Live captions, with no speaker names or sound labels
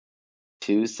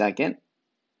2 second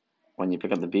when you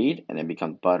pick up the bead, and it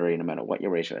becomes buttery no matter what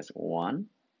your ratio is. 1,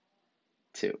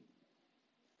 2.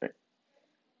 Right.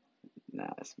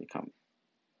 Now it's become,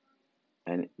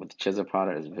 and with the chisel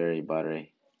powder, it's very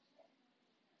buttery.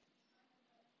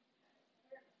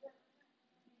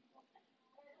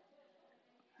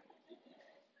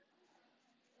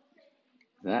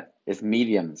 That is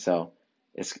medium, so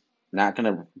it's not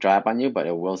gonna dry up on you, but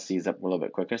it will seize up a little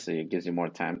bit quicker, so it gives you more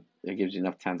time. It gives you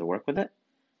enough time to work with it.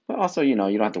 But also, you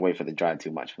don't have to wait for the dry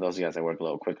too much. For those of you guys that work a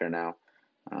little quicker now,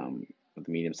 with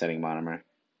the medium setting monomer,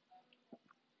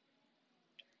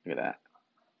 look at that.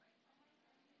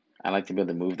 I like to be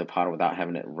able to move the powder without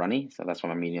having it runny, so that's why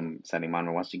my medium setting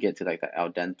monomer. Once you get to like the al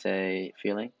dente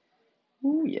feeling,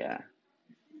 ooh yeah.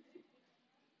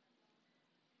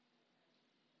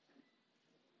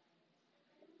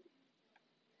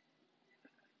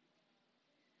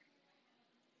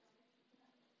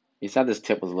 You saw this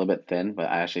tip was a little bit thin, but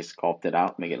I actually sculpted it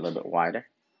out, make it a little bit wider.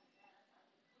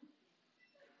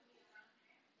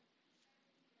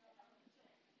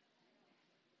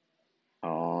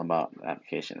 All about the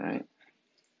application, right?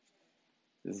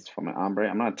 This is for my ombre.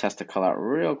 I'm gonna test the color out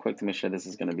real quick to make sure this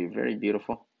is gonna be very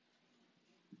beautiful.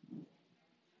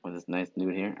 With this nice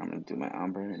nude here, I'm gonna do my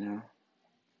ombre right now.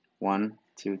 1,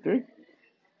 2, 3.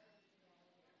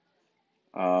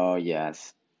 Oh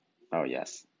yes. Oh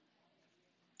yes.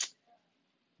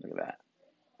 Look at that.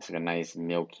 It's like a nice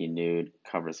milky nude.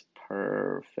 Covers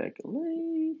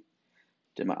perfectly.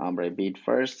 Did my ombre bead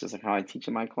first, just like how I teach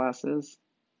in my classes.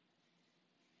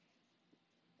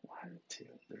 1, 2,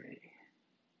 3.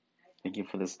 Thank you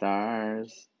for the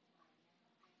stars.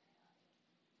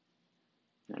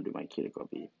 I'll do my cuticle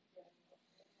bead.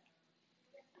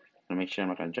 I'm gonna make sure I'm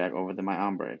not gonna drag over my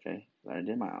ombre, okay? I already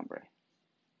did my ombre.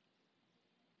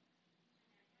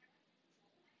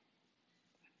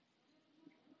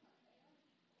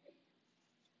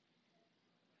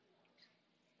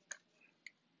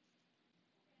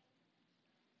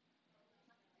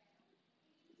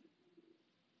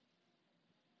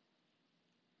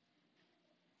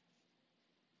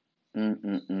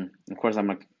 Of course, I'm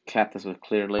gonna cap this with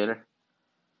clear later.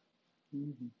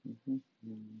 Do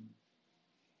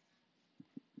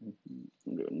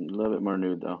a little bit more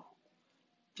nude though,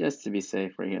 just to be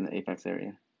safe right here in the apex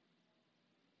area.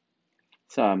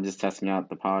 So I'm just testing out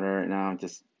the powder right now.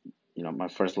 Just my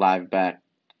first live back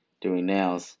doing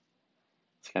nails.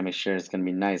 Just gotta make sure it's gonna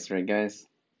be nice, right, guys?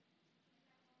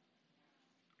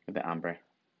 Look at the ombre.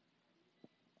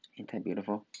 Ain't that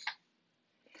beautiful?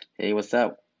 Hey, what's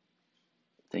up?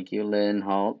 Thank you, Lynn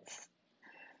Holtz.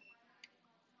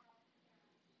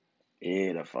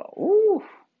 Beautiful. Ooh,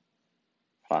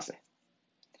 flossy.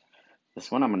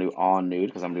 This one I'm gonna do all nude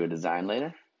because I'm gonna do a design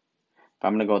later. But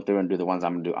I'm gonna go through and do the ones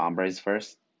I'm gonna do ombres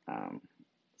first. Um,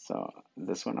 so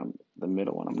this one, the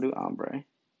middle one, I'm gonna do ombre.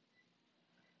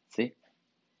 See,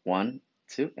 1,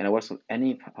 2, and it works with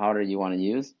any powder you want to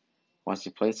use. Once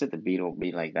you place it, the bead will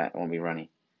be like that. It won't be runny.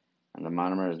 And the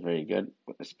monomer is very good,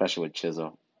 especially with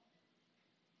chisel.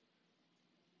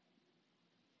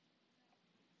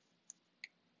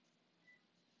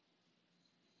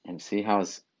 And see how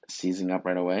it's seizing up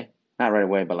right away? Not right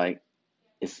away, but like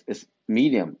it's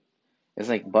medium. It's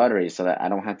like buttery, so that I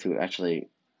don't have to actually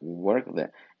work with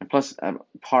it. And plus,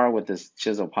 par with this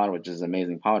chisel powder, which is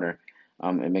amazing powder,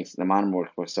 it makes the monomer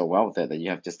work so well with it that you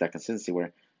have just that consistency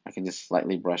where I can just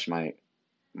slightly brush my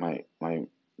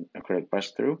acrylic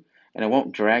brush through, and it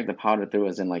won't drag the powder through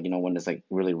as in like when it's like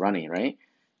really runny, right?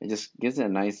 It just gives it a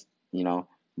nice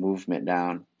movement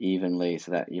down evenly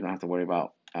so that you don't have to worry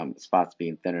about spots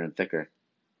being thinner and thicker,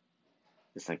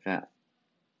 just like that.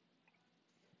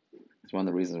 It's one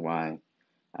of the reasons why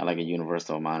I like a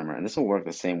universal monomer, and this will work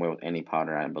the same way with any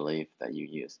powder I believe that you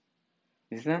use.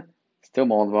 Is that still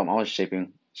moldable? I'm always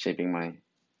shaping my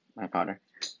powder.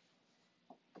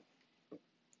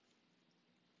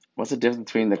 What's the difference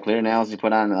between the clear nails you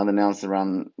put on and the other nails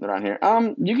around here?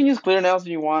 You can use clear nails if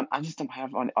you want. I just don't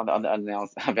have all the other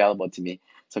nails available to me.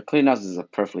 So clear nails is a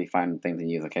perfectly fine thing to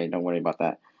use. Okay, don't worry about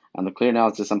that. The clear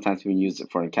nails just sometimes we use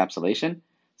it for encapsulation.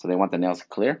 So they want the nails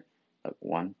clear. Like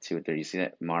 1, 2, 3. You see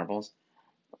that marbles?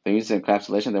 They use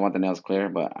encapsulation. They want the nails clear,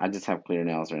 but I just have clear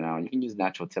nails right now. You can use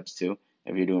natural tips too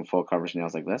if you're doing full coverage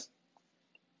nails like this.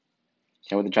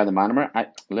 Can't wait to try the monomer.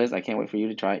 Liz, I can't wait for you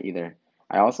to try it either.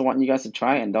 I also want you guys to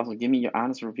try it and also give me your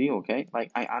honest review, okay?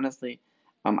 Like I honestly,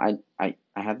 I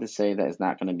have to say that it's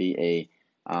not going to be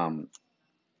an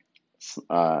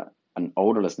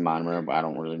odorless monomer, but I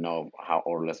don't really know how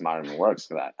odorless monomer works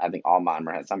because I think all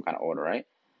monomer has some kind of odor, right?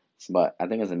 But I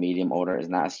think it's a medium odor. It's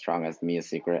not as strong as Mia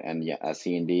Secret and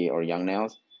C and D or Young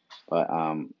Nails. But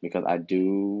because I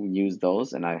do use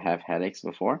those and I have headaches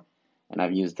before, and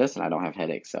I've used this and I don't have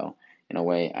headaches. So in a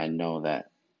way, I know that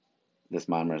this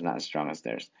monomer is not as strong as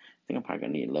theirs. I think I'm probably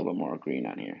gonna need a little bit more green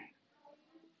on here.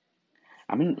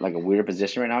 I'm in like a weird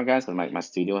position right now, guys, because my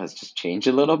studio has just changed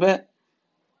a little bit.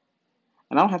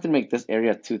 And I don't have to make this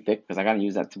area too thick because I gotta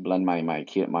use that to blend my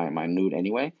nude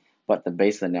anyway. But the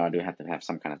base of the nail, I do have to have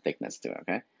some kind of thickness to it,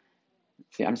 okay?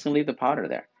 See, I'm just gonna leave the powder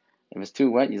there. If it's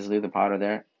too wet, you just leave the powder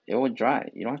there. It will dry.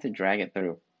 You don't have to drag it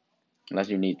through unless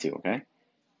you need to, okay?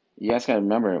 You guys gotta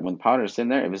remember when the powder is in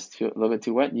there, if it's a little bit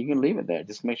too wet, you can leave it there.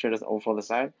 Just make sure it doesn't overflow the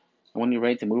side. And when you're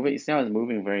ready to move it, you see how it's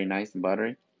moving very nice and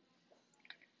buttery?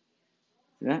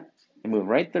 See that? It moved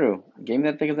right through. Gave me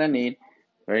that thick as I need.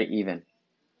 Very even.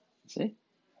 See?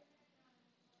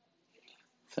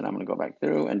 So now I'm gonna go back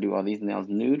through and do all these nails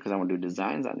nude because I want to do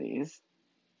designs on these.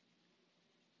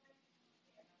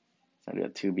 So I do a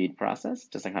 2 bead process,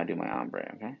 just like how I do my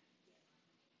ombre, okay?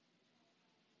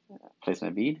 Place my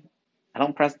bead. I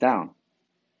don't press down.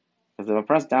 Because if I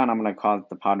press down, I'm going to cause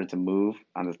the powder to move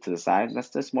to the side. That's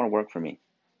just more work for me.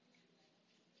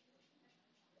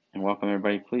 And welcome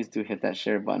everybody. Please do hit that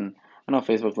share button. I know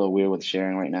Facebook's a little weird with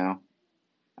sharing right now.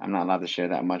 I'm not allowed to share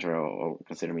that much or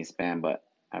consider me spam, but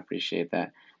I appreciate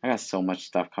that. I got so much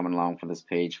stuff coming along for this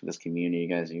page, for this community, you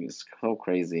guys. It's so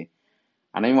crazy.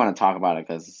 I don't even want to talk about it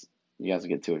because you guys will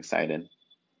get too excited.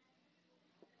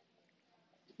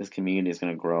 This community is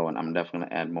going to grow, and I'm definitely going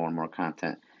to add more and more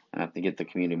content. And I have to get the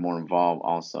community more involved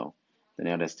also. The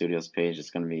Nail Dead Studios page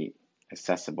is going to be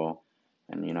accessible,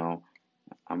 and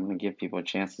I'm going to give people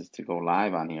chances to go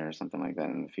live on here or something like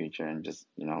that in the future, and just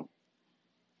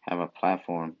have a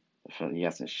platform for you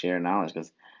guys to share knowledge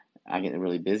because I get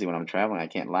really busy when I'm traveling. I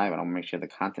can't live. I don't make sure the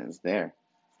content is there,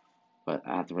 but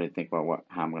I have to really think about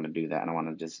how I'm going to do that. I don't want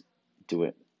to just do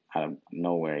it out of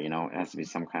nowhere. It has to be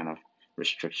some kind of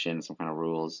restriction, some kind of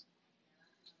rules.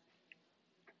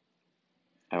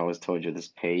 I always told you this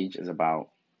page is about,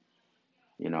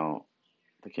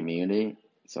 the community.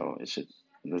 So it should,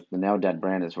 the Nail Dead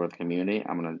brand is for the community.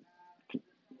 I'm going to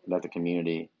let the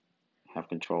community have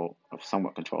control, of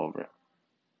somewhat control over it.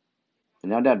 The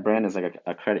Nail Dead brand is like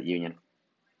a credit union.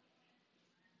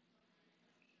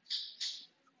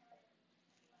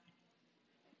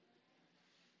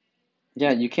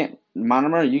 Yeah,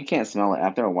 monomer, you can't smell it.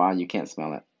 After a while, you can't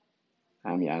smell it.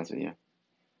 I'll be honest with you.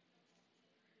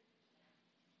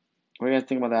 What do you guys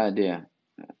think about that idea?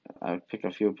 I pick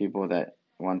a few people that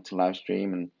want to live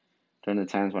stream, and during the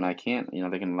times when I can't,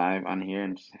 they can live on here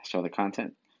and show the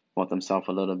content, promote themselves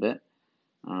a little bit.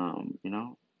 Um, you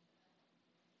know,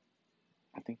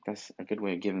 I think that's a good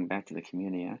way of giving back to the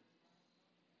community. Yeah?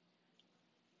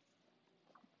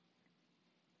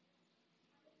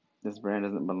 This brand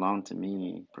doesn't belong to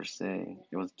me per se.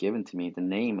 It was given to me. The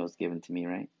name was given to me,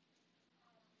 right?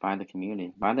 By the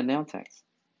community, by the nail techs.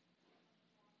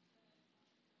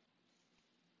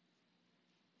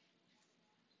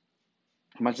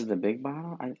 How much is the big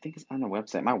bottle? I think it's on the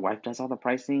website. My wife does all the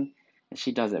pricing, and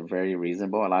she does it very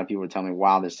reasonable. A lot of people tell me,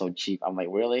 "Wow, they're so cheap." I'm like,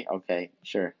 "Really? Okay,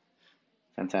 sure,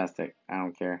 fantastic. I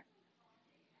don't care."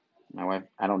 My wife,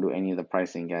 I don't do any of the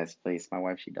pricing, guys. Please, my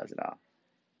wife, she does it all.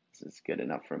 This is good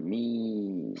enough for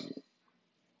me.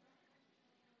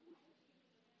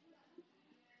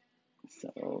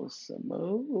 So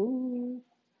smooth.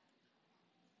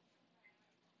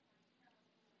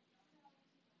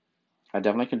 I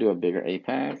definitely can do a bigger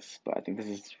apex, but I think this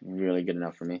is really good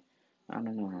enough for me. I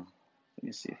don't know. Let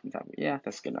me see from top. Yeah,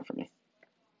 that's good enough for me.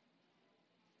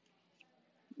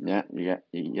 Yeah,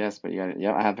 yes, but you got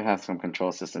yeah. I have to have some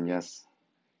control system. Yes,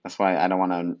 that's why I don't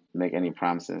want to make any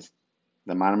promises.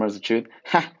 The monomer is the truth.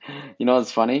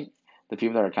 What's funny? The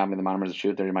people that are copying the monomer is the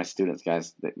truth. They're my students,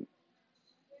 guys.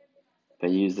 They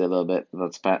used it a little bit.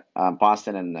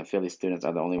 Boston and the Philly students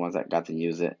are the only ones that got to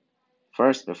use it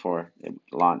first before it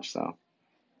launched. So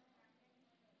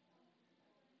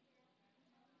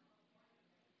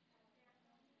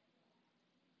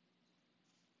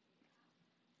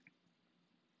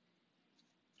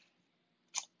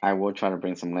I will try to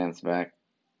bring some lamps back,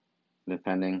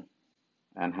 depending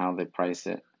on how they price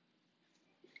it.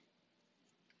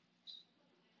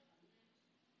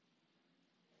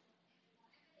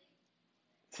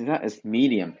 See, that is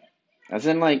medium. As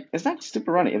in, like, it's not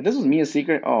super runny. If this was me a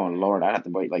secret, oh Lord, I'd have to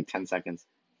wait like 10 seconds.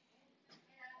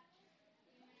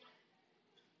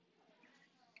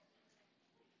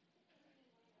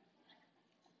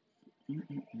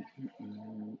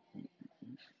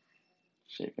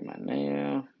 Shaping my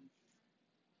nail.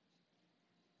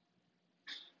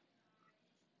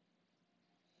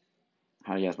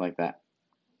 How do you guys like that?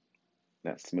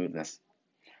 That smoothness.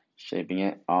 Shaping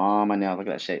it. Oh, my nail. Look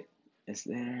at that shape. It's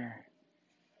there.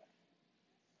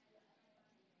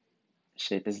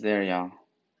 Shape is there, y'all.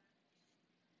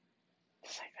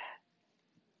 Just like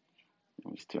that.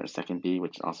 We'll just do our second bead,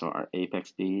 which is also our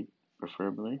apex bead,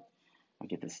 preferably. I'll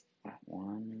get this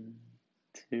 1,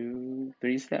 2,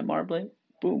 3 step marbling.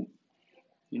 Boom.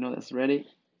 You know that's ready.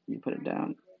 You put it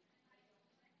down.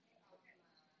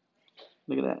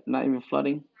 Look at that. Not even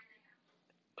flooding.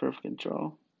 Perfect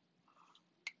control.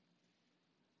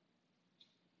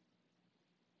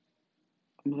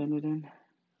 Blend it in.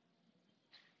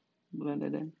 Blend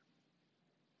it in.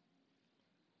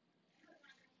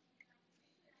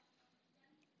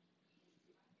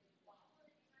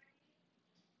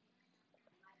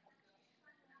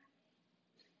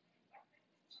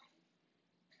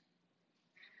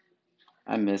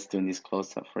 I miss doing these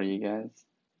close up for you guys.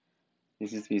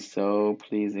 This used to be so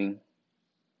pleasing.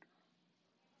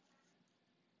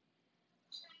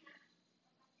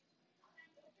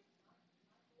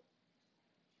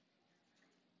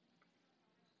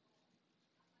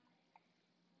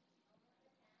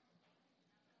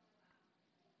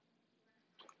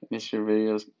 Miss your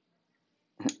videos.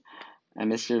 I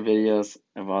miss your videos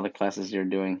of all the classes you're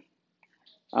doing.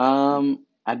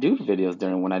 I do videos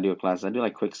during when I do a class. I do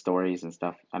like quick stories and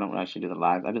stuff. I don't actually do the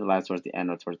live. I do the live towards the end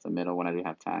or towards the middle when I do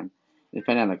have time,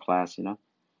 depending on the class, you know.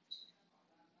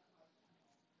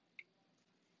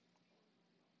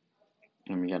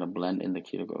 And we gotta blend in the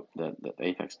cuticle, the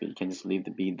apex bead. You can't just leave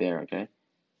the bead there, okay?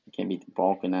 You can't be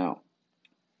bulking out.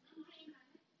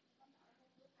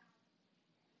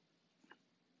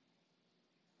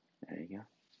 There you go.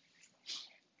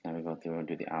 Now we go through and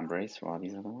do the ombres for all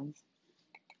these other ones.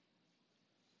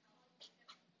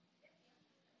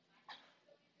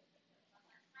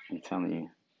 I'm telling you,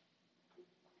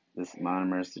 this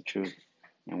monomer is the truth.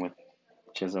 And with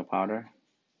chisel powder,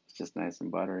 it's just nice and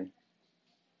buttery.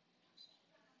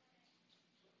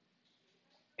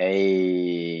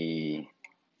 Hey,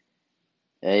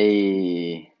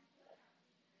 hey.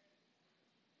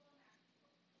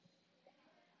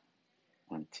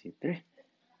 1, 2, 3.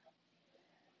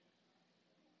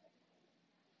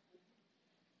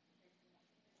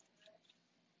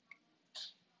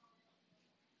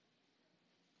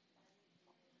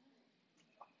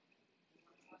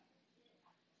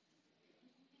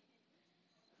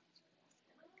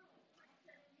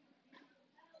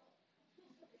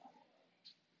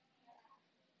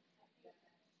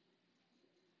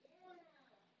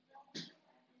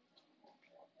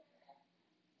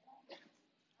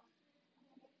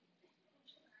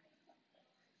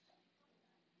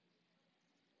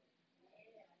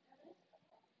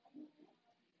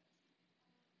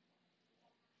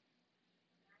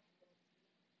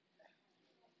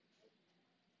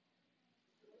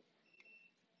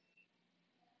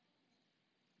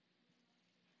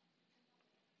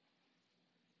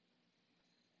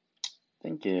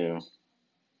 Thank you.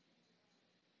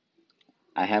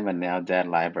 I have a nail dad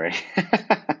library.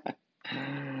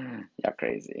 Y'all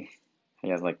crazy. How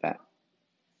you guys like that?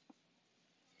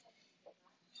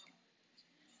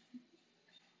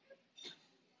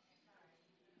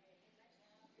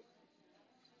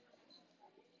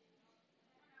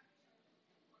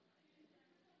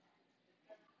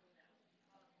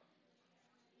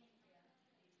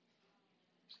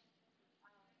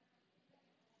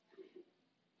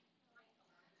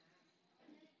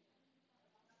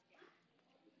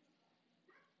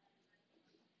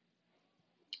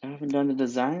 I haven't done the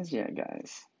designs yet,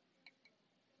 guys.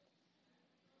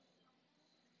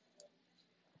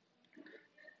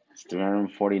 It's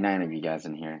 349 of you guys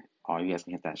in here. Oh, you guys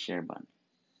can hit that share button.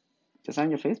 Just on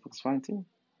your Facebook is fine too.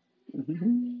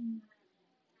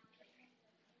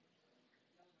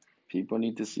 People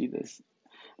need to see this.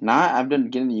 Now I've been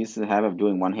getting used to the habit of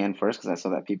doing one hand first because I saw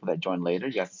that people that join later,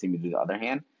 you guys can see me do the other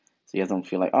hand. So you guys don't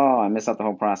feel like, oh, I missed out the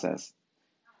whole process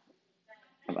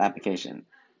of application.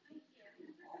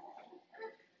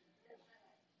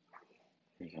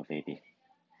 There you go, baby.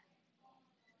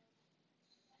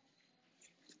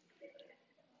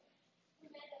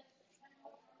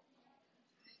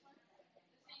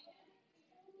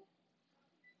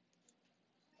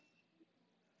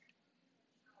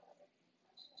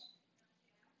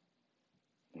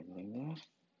 Everything there.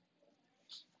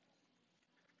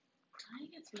 I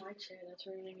think it's my chair that's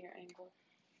ruining your angle.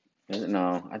 Is it?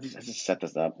 No, I just set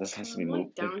this up. This has to be I'm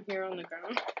moved. like down here on the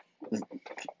ground.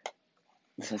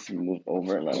 This has to be moved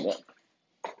over a little bit.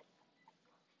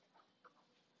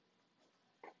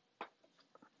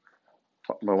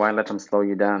 But why let them slow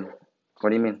you down? What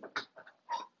do you mean?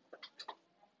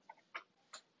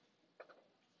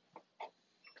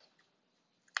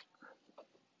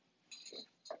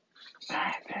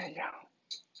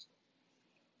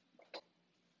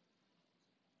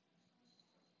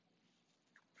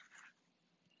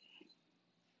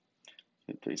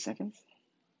 3 seconds.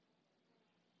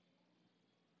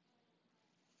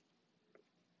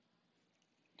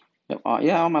 Yep.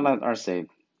 Yeah, all my lives are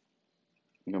saved.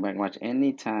 You go back and watch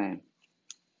anytime.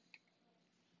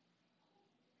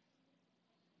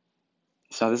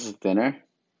 So this is thinner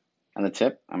on the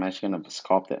tip. I'm actually gonna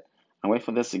sculpt it. I wait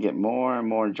for this to get more and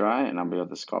more dry, and I'll be able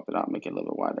to sculpt it out, and make it a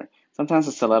little bit wider. Sometimes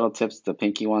the stiletto tips, the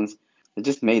pinky ones, they're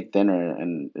just made thinner,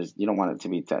 and you don't want it to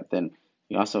be that thin.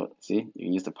 You also see you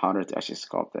can use the powder to actually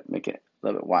sculpt it, make it a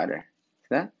little bit wider.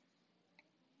 See that?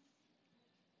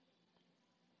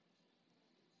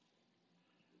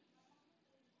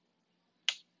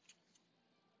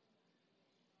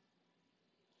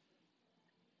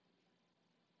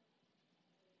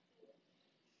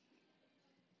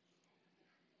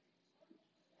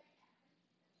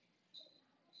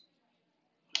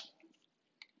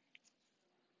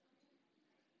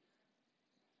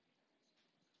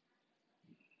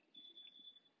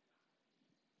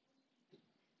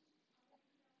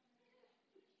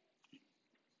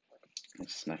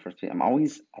 This is my first video. I'm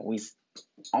always,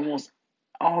 almost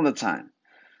all the time.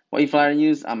 What you flyer to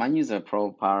use? I use a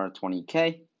Pro Power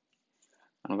 20K.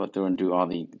 I'm gonna go through and do all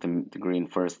the green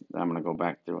first. I'm gonna go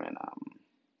back through and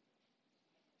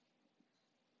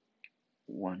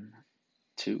 1,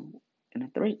 2, and a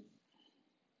 3.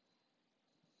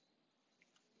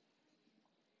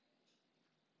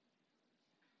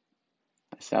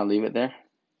 So I'll leave it there.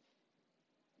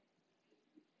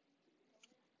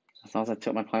 As long as I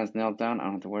tilt my client's nails down, I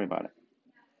don't have to worry about it.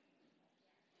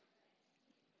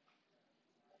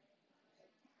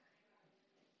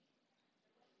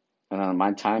 And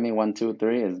my timing 1, 2,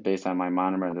 3 is based on my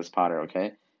monomer and this powder.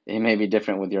 Okay, it may be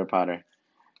different with your powder,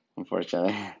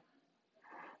 unfortunately.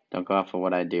 Don't go off of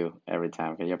what I do every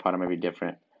time, because your powder may be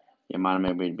different, your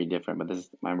monomer may be different, but this is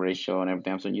my ratio and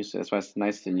everything I'm so used to. That's why it's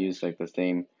nice to use like the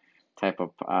same type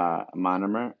of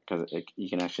monomer, because you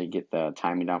can actually get the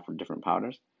timing down for different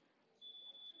powders.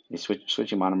 You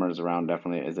switching monomers around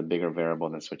definitely is a bigger variable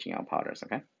than switching out powders.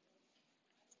 Okay.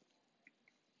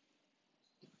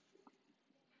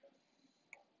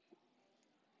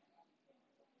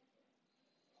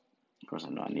 Of course,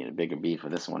 I know I need a bigger bead for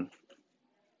this one.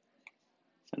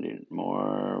 So I need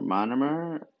more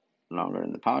monomer, longer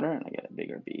in the powder, and I get a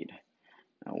bigger bead.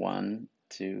 Now 1,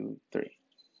 2, 3.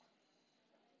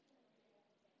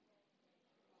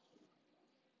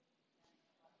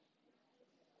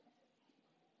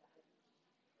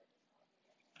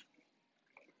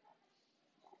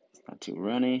 It's not too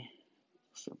runny.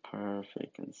 It's a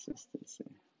perfect consistency.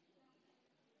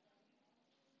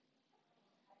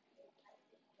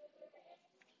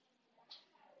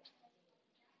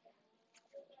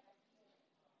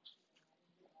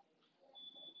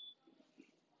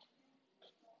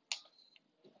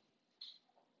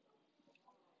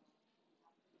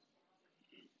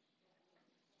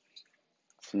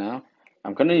 So now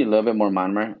I'm gonna need a little bit more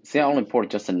monomer. See, I only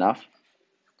poured just enough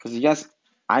because you guys,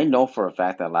 I know for a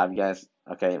fact that a lot of you guys,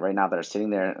 okay, right now that are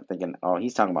sitting there thinking, oh,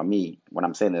 he's talking about me when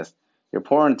I'm saying this. You're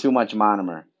pouring too much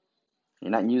monomer.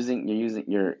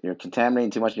 You're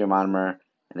contaminating too much of your monomer, and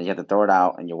then you have to throw it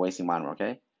out, and you're wasting monomer.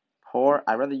 Okay,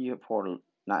 I'd rather you pour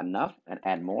not enough and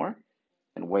add more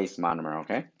than waste monomer.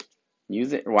 Okay,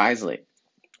 use it wisely.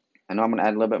 I know I'm gonna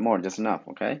add a little bit more, just enough.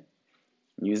 Okay,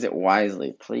 use it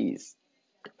wisely, please,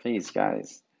 please,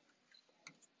 guys.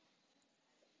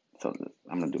 So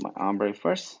I'm gonna do my ombre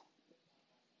first.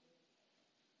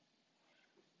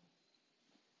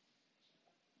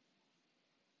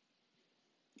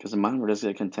 Because the monomer does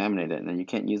get contaminated, and then you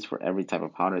can't use for every type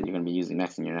of powder that you're going to be using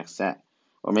next in your next set.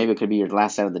 Or maybe it could be your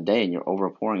last set of the day and you're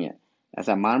over pouring it. As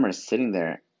that monomer is sitting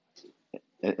there,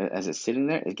 as it's sitting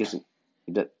there, it gets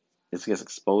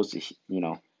exposed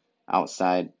to,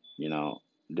 outside,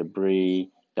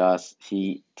 debris, dust,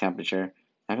 heat, temperature.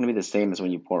 Not going to be the same as when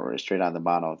you pour it straight out of the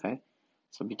bottle, okay?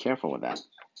 So be careful with that.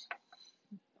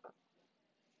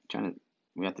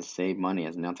 We have to save money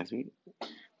as nail techs. We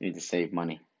need to save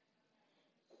money.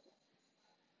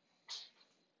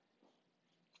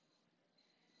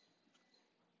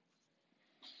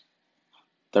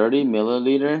 30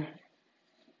 milliliter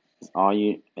is all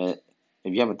you. If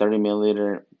you have a 30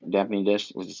 milliliter dampening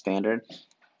dish, which is standard,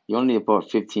 you only need to put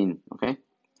 15. Okay,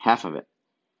 half of it.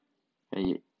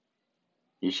 Okay,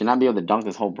 you should not be able to dunk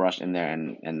this whole brush in there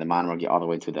and the monomer get all the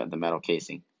way to the metal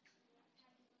casing.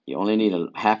 You only need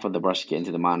half of the brush to get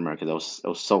into the monomer because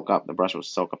it'll soak up. The brush will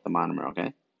soak up the monomer.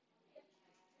 Okay,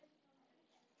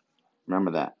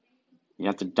 remember that. You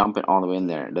have to dump it all the way in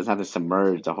there. It doesn't have to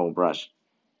submerge the whole brush.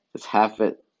 Just half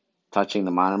it touching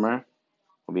the monomer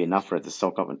will be enough for it to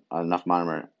soak up enough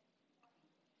monomer.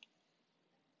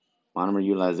 Monomer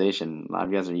utilization. A lot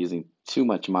of you guys are using Too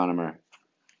much monomer.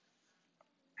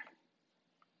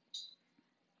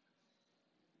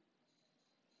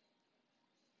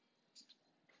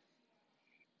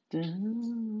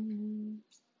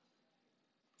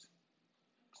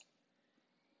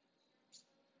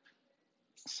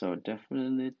 So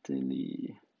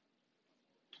definitely.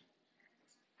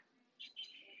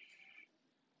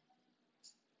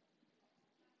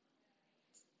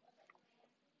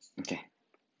 Okay.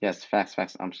 Yes, facts,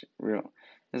 facts. I'm real.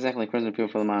 Exactly. Crimson pure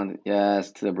for the mind.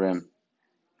 Yes, to the brim.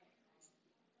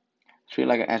 Treat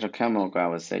like an actual chemical, I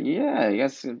would say. Yeah,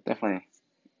 yes, definitely.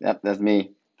 Yep, that's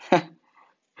me.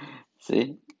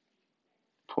 See?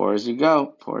 Pour as you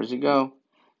go. Pour as you go.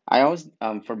 I always,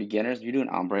 for beginners, if you do an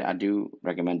ombre, I do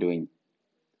recommend doing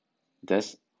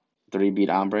this three bead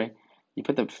ombre. You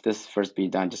put this first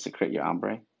bead down just to create your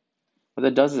ombre. What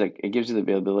that does is it gives you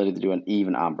the ability to do an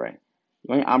even ombre. You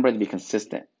want your ombre to be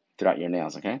consistent throughout your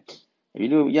nails, okay? If you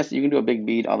do, yes, you can do a big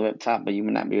bead all the way up top, but you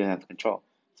may not be able to have control.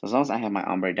 So as long as I have my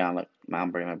ombre down, look, my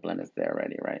ombre, my blend is there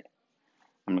already, right?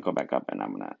 I'm gonna go back up and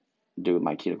I'm gonna do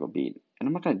my cuticle bead. And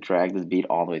I'm not gonna drag this bead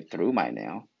all the way through my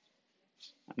nail.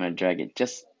 I'm gonna drag it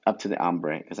just up to the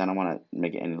ombre because I don't want to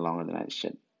make it any longer than I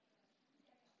should.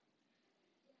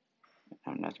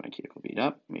 I'm gonna notch my cuticle bead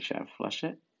up, make sure I flush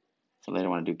it. So later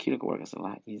when I do cuticle work, it's a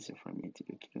lot easier for me to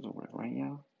do cuticle work, right,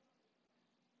 y'all?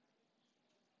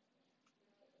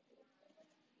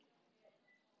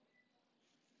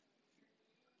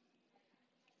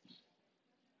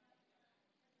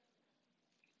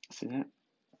 See that?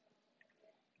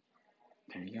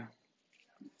 There you go.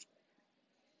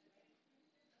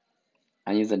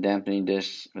 I use a dampening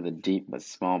dish with a deep but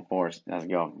small pores. Let's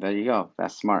go. There you go.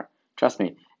 That's smart. Trust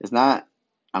me. It's not.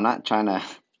 I'm not trying to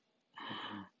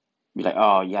be like,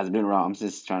 oh, you guys are doing it wrong. I'm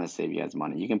just trying to save you guys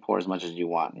money. You can pour as much as you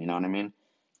want. You know what I mean? You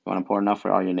want to pour enough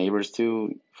for all your neighbors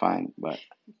too? Fine, but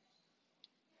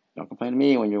don't complain to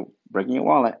me when you're breaking your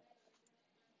wallet.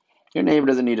 Your neighbor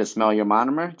doesn't need to smell your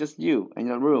monomer. Just you in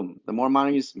your room. The more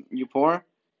monomer you pour,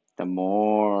 the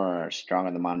more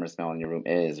stronger the monomer smell in your room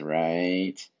is,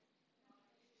 right?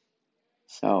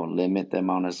 So limit the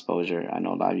amount of exposure. I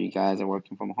know a lot of you guys are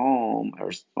working from home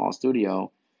or small studio.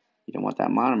 You don't want that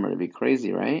monomer to be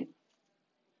crazy, right?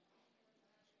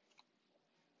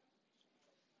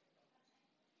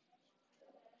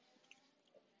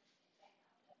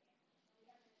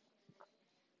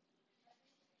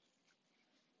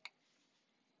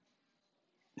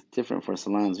 It's different for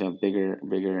salons. We have bigger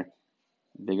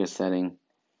setting.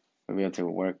 We'll be able to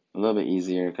work a little bit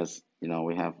easier because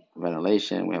we have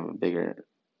ventilation. We have a bigger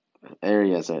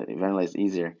area, so it ventilates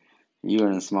easier. You're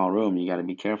in a small room. You got to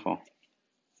be careful.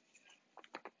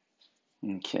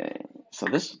 Okay, so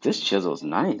this chisel is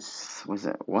nice. What's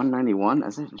that? 191.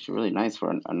 That's actually really nice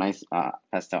for a nice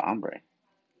pastel ombre.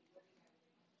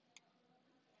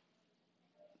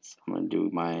 So I'm gonna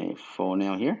do my full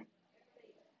nail here.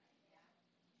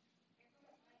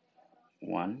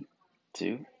 One,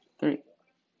 two, three.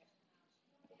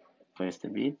 Place the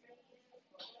bead.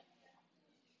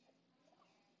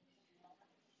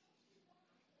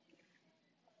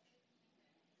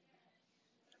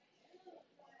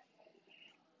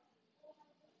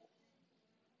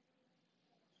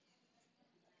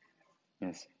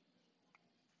 Yes.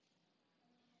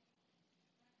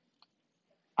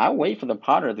 I wait for the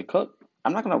powder to cook.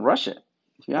 I'm not gonna rush it.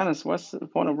 To be honest, what's the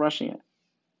point of rushing it?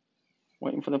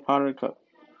 Waiting for the powder to cook.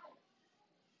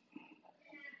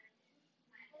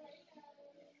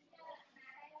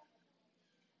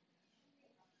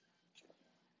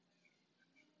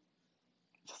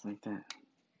 Just like that.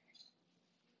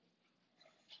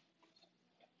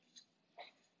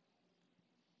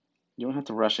 You don't have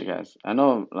to rush it, guys. I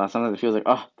know sometimes it feels like,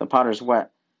 oh, the powder's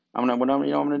wet. Whatever I'm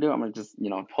gonna do, I'm gonna just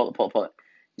pull it, pull it, pull it.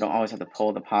 You don't always have to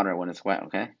pull the powder when it's wet,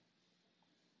 okay?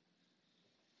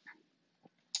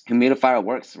 Humidifier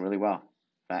works really well.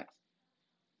 Facts.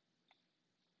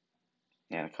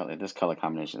 Yeah, this color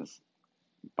combination is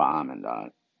bomb and dog.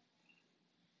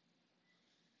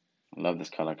 I love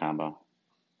this color combo.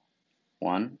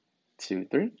 One, two,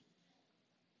 three.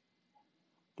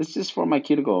 This is for my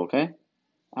cuticle, okay?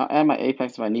 I'll add my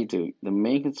apex if I need to. The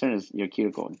main concern is your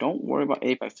cuticle. Don't worry about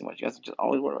apex too much. You guys just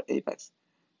always worry about apex.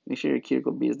 Make sure your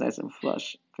cuticle bead is nice and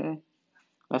flush, okay?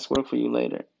 Let's work for you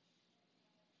later.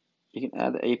 You can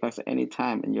add the apex at any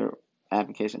time in your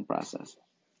application process.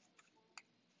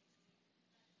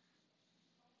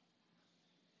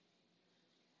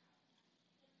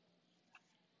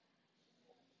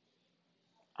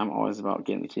 I'm always about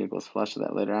getting the cuticles flush so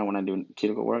that later on when I do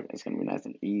cuticle work, it's going to be nice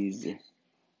and easy.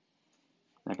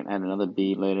 I can add another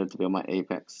bead later to build my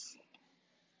apex.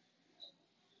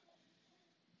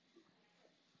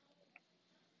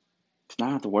 So now I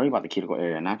don't have to worry about the cuticle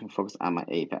area. Now I can focus on my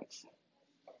apex.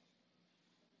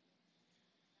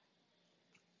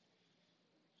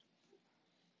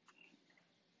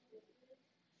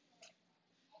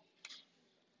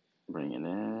 Bring it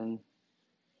in.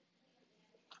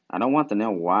 I don't want the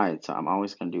nail wide, so I'm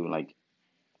always gonna do like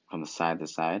from the side to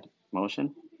side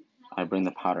motion. I bring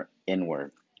the powder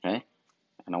inward, okay?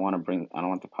 I don't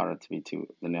want the powder to be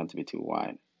the nail to be too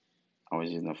wide.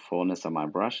 Always using the fullness of my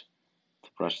brush to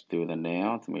brush through the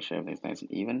nail to make sure everything's nice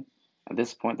and even. At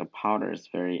this point, the powder is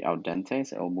very al dente,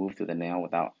 so it will move through the nail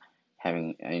without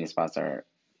having any spots that are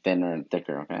thinner and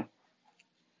thicker, okay?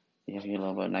 You have a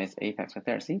little bit of nice apex right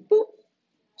there. See? Boop!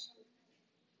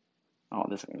 Oh,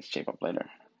 this can shape up later.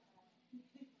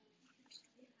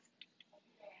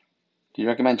 Do you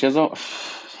recommend chisel?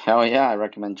 Hell yeah, I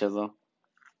recommend chisel.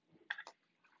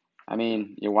 I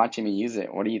mean, you're watching me use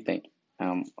it. What do you think?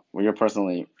 Well, your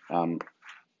personally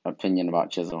opinion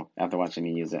about chisel after watching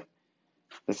me use it.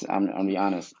 I'm gonna be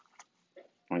honest.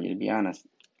 I want you to be honest.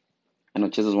 I know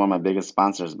Chisel's one of my biggest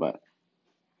sponsors, but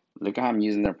look how I'm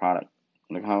using their product.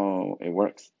 Look how it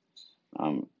works.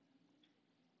 Um,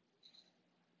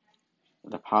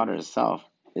 the powder itself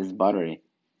is buttery,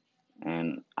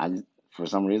 and for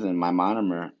some reason, my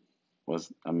monomer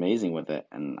was amazing with it,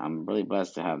 and I'm really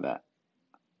blessed to have that.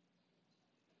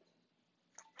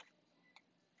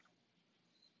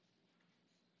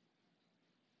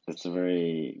 It's a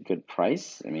very good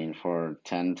price. I mean, for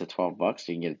 10 to 12 bucks,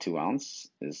 you can get a 2 ounce.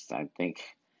 I think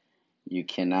you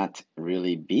cannot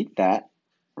really beat that,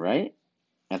 right?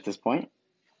 At this point.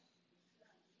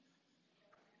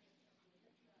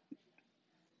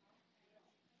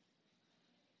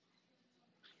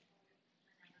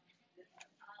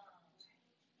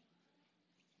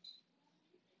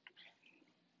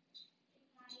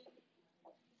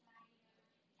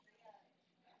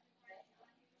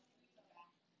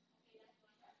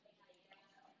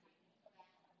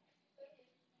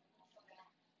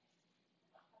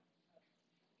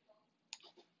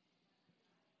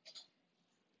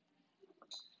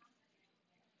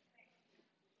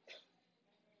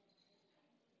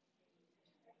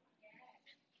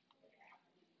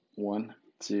 1,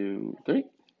 2, 3.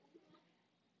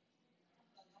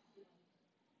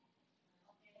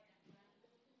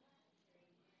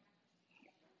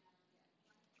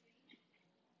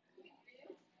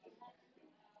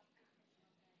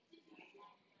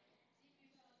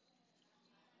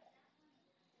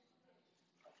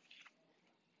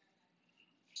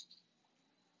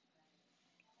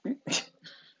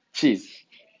 Jeez,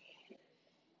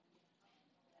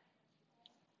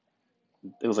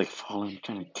 it was like falling,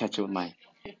 trying to catch it with my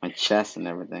chest and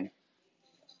everything.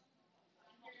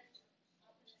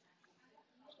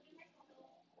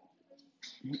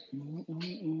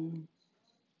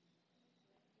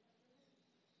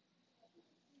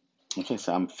 Okay,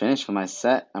 so I'm finished with my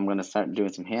set. I'm gonna start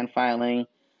doing some hand filing.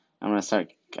 I'm gonna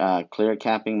start clear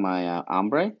capping my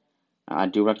ombre. I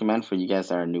do recommend for you guys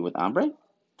that are new with ombre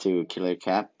to clear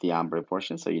cap the ombre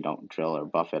portion so you don't drill or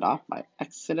buff it off by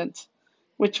accident,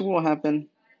 which will happen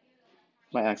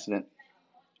by accident.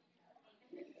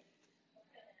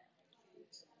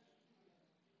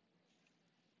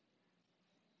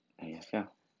 There you go.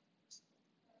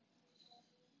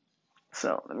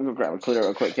 So let me go grab a clear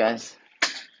real quick, guys.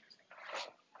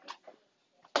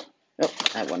 Oh,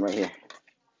 I have one right here.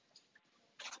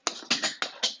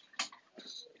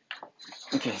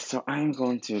 Okay, so I'm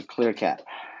going to clear cap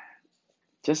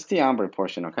just the ombre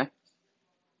portion, okay?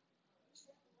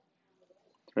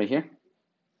 Right here.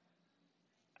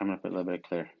 I'm gonna put a little bit of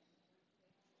clear.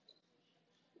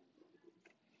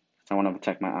 I want to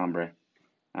protect my ombre.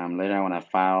 Later on when I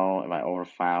file, if I over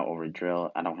file, over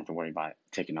drill, I don't have to worry about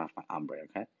taking off my ombre,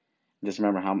 okay? Just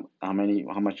remember how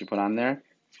much you put on there.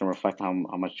 It's gonna reflect how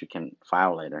much you can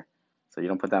file later. So you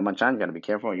don't put that much on. You gotta be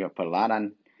careful. You gotta put a lot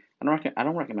on. I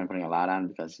don't recommend putting a lot on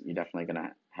because you're definitely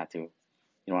gonna have to.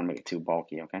 You don't want to make it too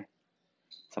bulky, okay?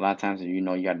 So a lot of times if you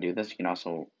know you gotta do this, you can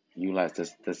also utilize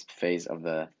this phase of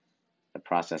the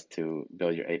process to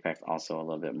build your apex also a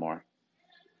little bit more.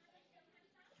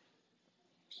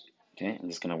 Okay, I'm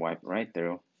just gonna wipe right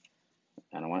through.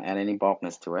 I don't want to add any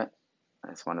bulkness to it. I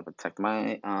just want to protect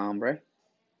my ombre.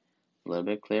 A little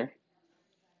bit clear.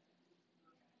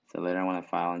 So later when I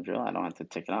file and drill, I don't have to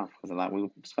take it off because we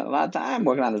spent a lot of time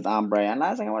working on this ombre, and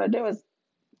last thing I want to do is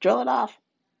drill it off.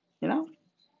 You know.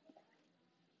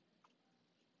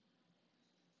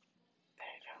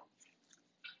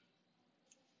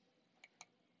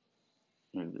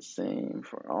 There you go. The same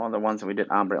for all the ones that we did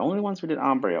ombre. Only the ones we did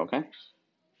ombre, okay?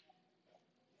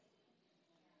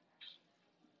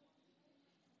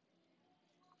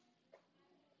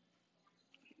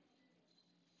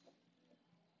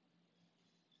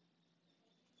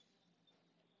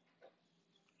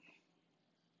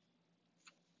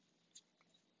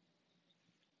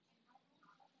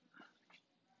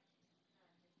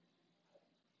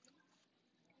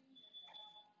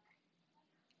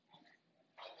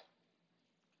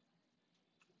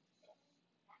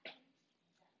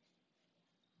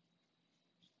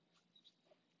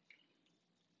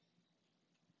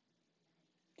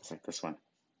 just like this one.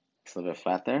 It's a little bit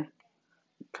flat there.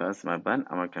 Because my bun,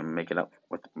 I'm gonna make it up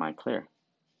with my clear.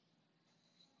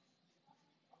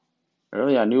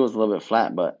 Earlier I knew it was a little bit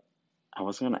flat, but I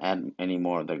wasn't gonna add any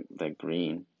more of the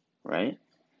green, right?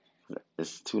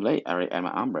 It's too late. I already add my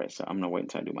ombre, so I'm gonna wait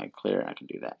until I do my clear. I can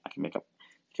do that. I can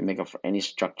make up for any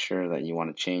structure that you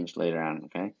want to change later on,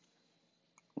 okay?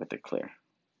 With the clear.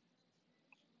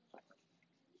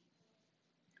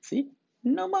 See?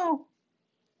 No more.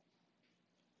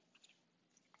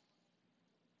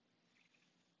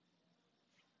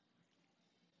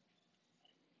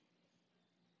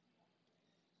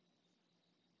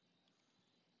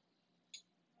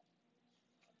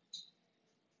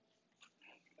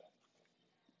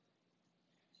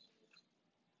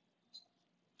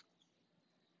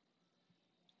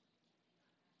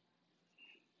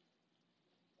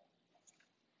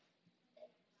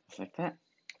 Just like that.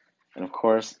 And of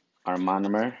course, our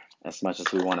monomer, as much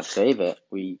as we want to save it,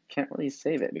 we can't really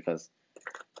save it because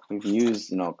we've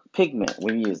used, pigment,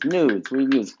 we've used nudes,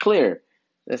 we've used clear.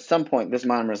 At some point, this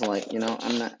monomer is like,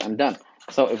 I'm done.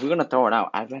 So if we're gonna throw it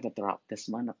out, I'd rather throw out this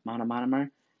amount of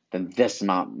monomer than this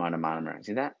amount of monomer.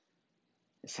 See that?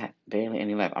 It's that barely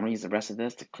any left. I'm gonna use the rest of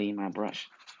this to clean my brush.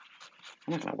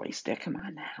 I'm not gonna waste it. Come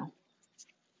on now.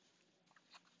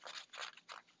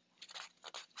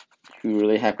 You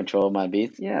really have control of my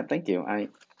beats. Yeah, thank you.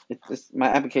 It's my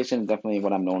application is definitely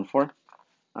what I'm known for.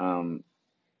 Um,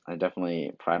 I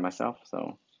definitely pride myself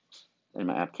in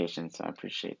my application, so I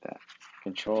appreciate that.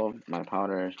 Control of my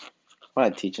powder, what I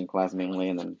teach in class mainly,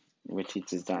 and then we teach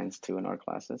designs too in our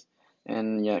classes.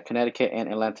 And yeah, Connecticut and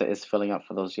Atlanta is filling up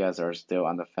for those guys that are still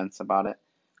on the fence about it.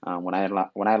 When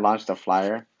I launch the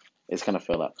flyer, it's gonna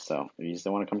fill up. So if you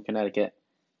still want to come to Connecticut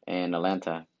and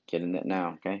Atlanta, get in it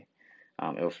now, okay?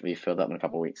 It will be filled up in a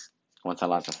couple weeks once I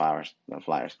launch the flyers.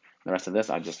 The rest of this,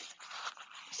 I just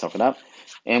soak it up.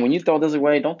 And when you throw this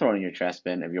away, don't throw it in your trash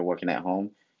bin if you're working at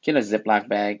home. Get a Ziploc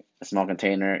bag, a small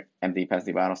container, empty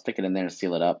plastic bottle, stick it in there and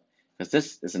seal it up. Because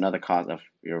this is another cause of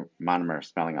your monomer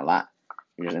smelling a lot.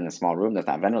 If you're in a small room that's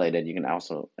not ventilated, you can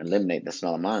also eliminate the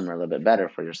smell of monomer a little bit better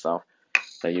for yourself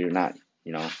so you're not,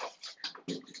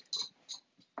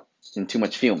 in too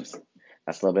much fumes.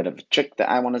 That's a little bit of a trick that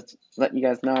I want to let you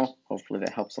guys know. Hopefully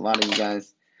that helps a lot of you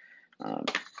guys. Um,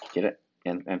 get it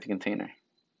in empty container.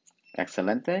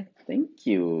 Excelente. Thank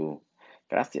you.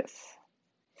 Gracias.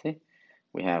 See,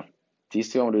 we have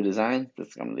these two. I'm gonna do design. This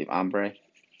is gonna leave ombre.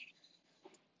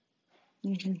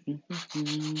 And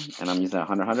I'm using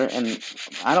 100, and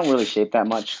I don't really shape that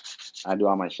much. I do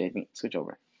all my shaping. Switch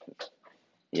over.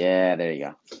 Yeah, there you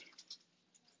go.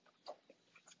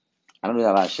 I don't do a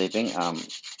lot of shaping.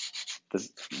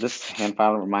 This hand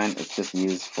file of mine is just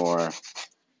used for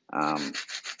um,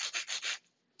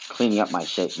 cleaning up my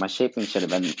shape. My shaping should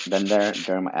have been there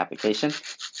during my application.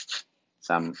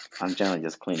 So I'm generally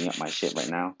just cleaning up my shape right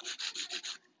now.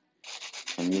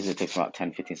 And usually it takes about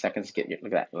 10-15 seconds to get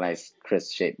look at that nice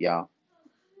crisp shape, y'all.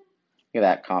 Look at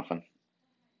that coffin.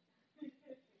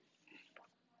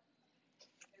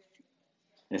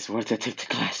 It's worth it to take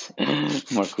the class.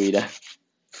 Marquita.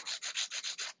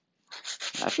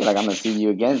 I feel like I'm gonna see you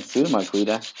again soon,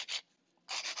 Marquita.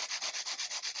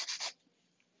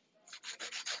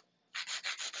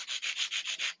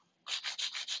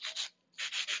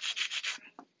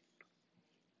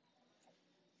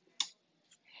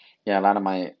 Yeah, a lot of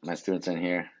my students in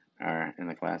here are in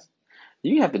the class.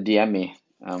 You have to DM me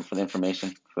for the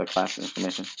information, for the class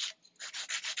information.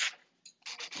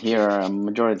 Here,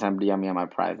 majority of the time, DM me on my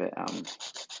private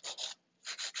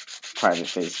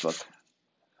Facebook.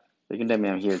 You can DM me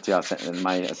on here too. And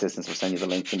my assistants will send you the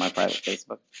link to my private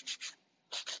Facebook.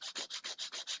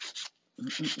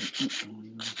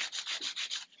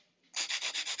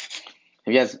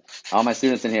 Have you guys, all my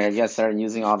students in here, have you guys started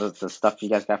using all the stuff you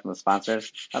guys got from the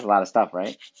sponsors? That's a lot of stuff,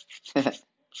 right? You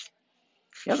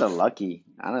guys are lucky.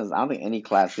 I don't think any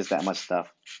class gets that much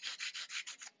stuff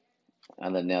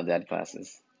other than nail dad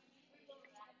classes.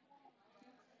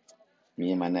 Me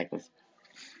and my necklace.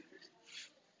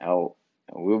 Oh,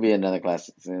 we'll be in another class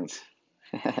soon.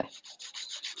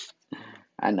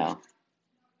 I know.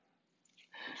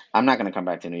 I'm not gonna come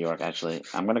back to New York. Actually,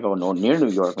 I'm gonna go near New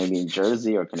York, maybe in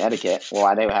Jersey or Connecticut. Well,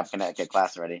 I do have Connecticut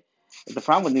class already. But the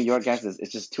problem with New York, guys, is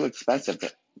it's just too expensive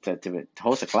to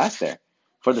host a class there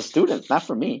for the students, not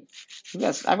for me.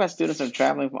 I've got students that are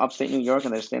traveling from upstate New York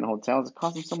and they're staying in hotels. It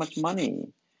costs them so much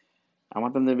money. I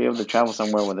want them to be able to travel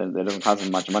somewhere where it doesn't cost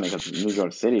them much money because New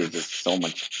York City is just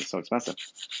it's so expensive.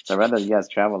 So I'd rather you guys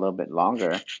travel a little bit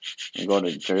longer and go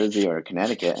to Jersey or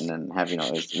Connecticut and then have,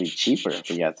 it's be cheaper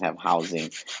for you guys to have housing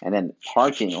and then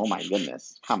parking. Oh my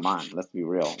goodness. Come on. Let's be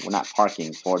real. We're not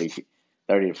parking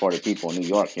 30 to 40 people in New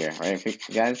York here, right,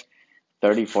 guys?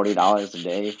 $30, $40 a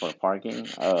day for parking.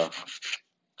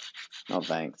 No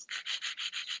thanks.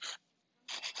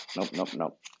 Nope, nope,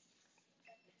 nope.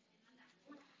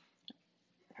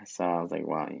 So I was like,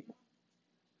 wow,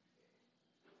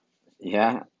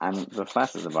 yeah. The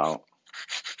class is about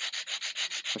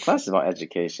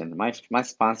education. My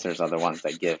sponsors are the ones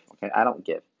that give. Okay, I don't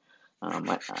give.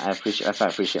 I appreciate that's why I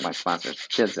appreciate my sponsors,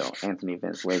 Chizo, Anthony,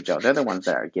 Vince, Wade, Joe. They're the ones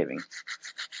that are giving.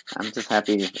 I'm just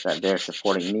happy that they're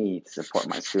supporting me to support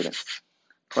my students.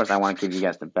 Of course, I want to give you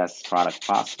guys the best product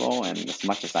possible, and as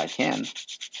much as I can,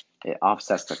 it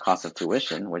offsets the cost of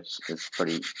tuition, which is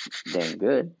pretty dang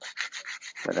good.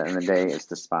 But at the end of the day, it's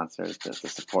the sponsors, the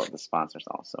support of the sponsors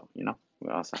also. We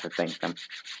also have to thank them.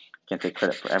 Can't take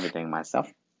credit for everything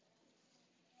myself.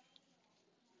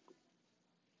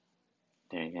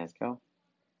 There you guys go.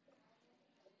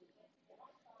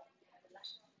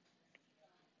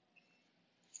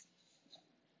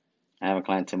 I have a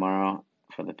client tomorrow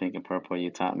for the pink and purple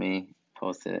you taught me.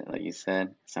 Posted it like you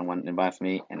said. Someone invites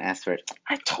me and asked for it.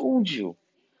 I told you.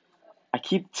 I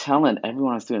keep telling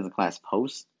everyone on students in class,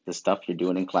 post the stuff you're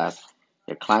doing in class.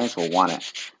 Your clients will want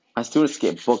it. My students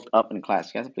get booked up in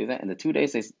class. You guys believe that? In the 2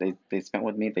 days they spent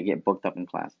with me, they get booked up in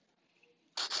class.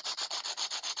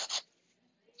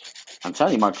 I'm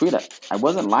telling you, Marquita, I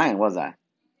wasn't lying, was I?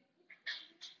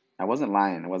 I wasn't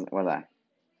lying, was I?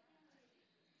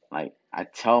 Like, I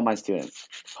tell my students,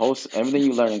 post everything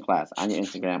you learn in class on your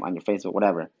Instagram, on your Facebook,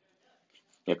 whatever.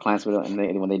 Your clients will,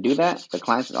 and when they do that, the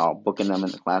clients are all booking them in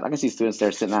the class. I can see students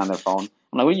there sitting on their phone.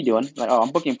 I'm like, what are you doing? Like, oh,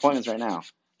 I'm booking appointments right now.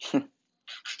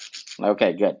 Like,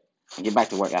 okay, good. I'll get back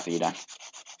to work after you're done.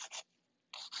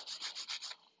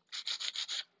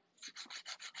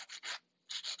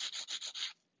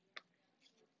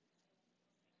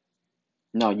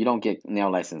 No, you don't get nail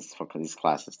license for these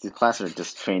classes. These classes are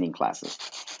just training classes.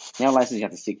 Nail license you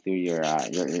have to seek through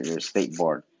your state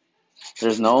board.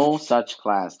 There's no such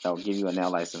class that will give you a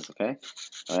nail license. Okay,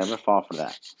 don't ever fall for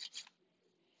that.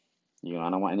 I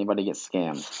don't want anybody to get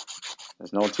scammed.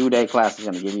 There's no 2-day class that's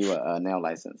gonna give you a nail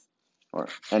license or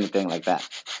anything like that.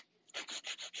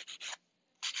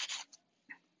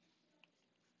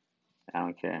 I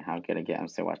don't care how good I get. I'm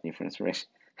still watching you for inspiration.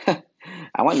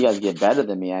 I want you guys to get better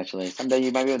than me. Actually, someday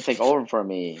you might be able to take over for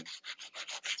me.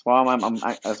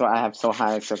 That's why I have so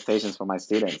high expectations for my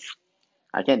students.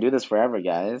 I can't do this forever,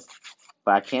 guys,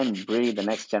 but I can breed the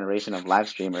next generation of live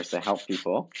streamers to help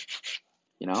people.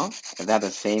 If they have the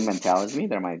same mentality as me,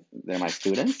 they're my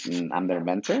students, and I'm their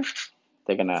mentor.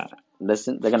 They're gonna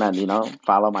listen. They're gonna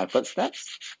follow my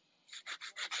footsteps.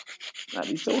 I'd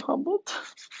be so humbled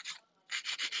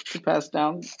to pass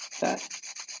down that.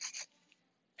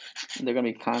 They're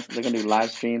gonna be constant. They're gonna do live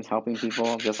streams helping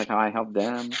people, just like how I help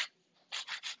them.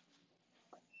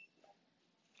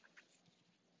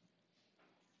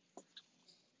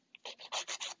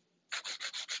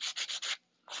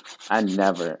 I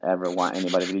never ever want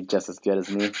anybody to be just as good as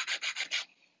me.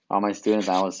 All my students,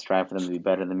 I always strive for them to be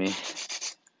better than me.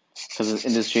 Because this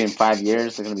industry in 5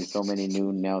 years, there's gonna be so many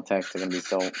new nail techs. They're gonna be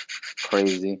so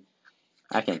crazy.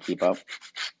 I can't keep up.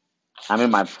 I'm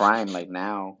in my prime like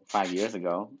now. 5 years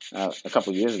ago, a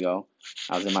couple years ago,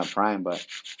 I was in my prime. But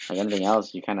like anything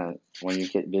else, you kind of when you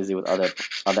get busy with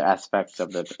other aspects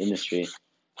of the industry,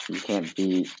 you can't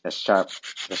be the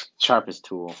sharpest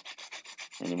tool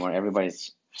anymore.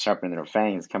 Everybody's sharpening their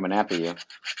fangs, coming after you.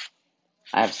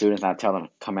 I have students. I tell them,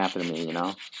 come after me.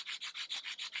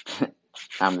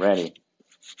 I'm ready.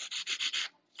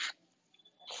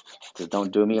 Just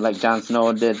don't do me like Jon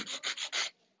Snow did.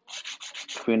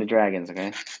 Queen of Dragons,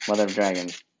 okay? Mother of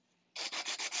Dragons.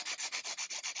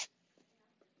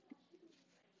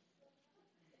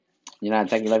 You're not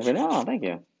taking life video? Oh, thank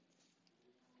you.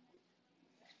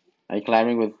 Are you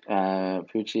collaborating with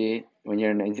Poochie when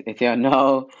you're in Ethiopia?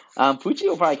 No. Poochie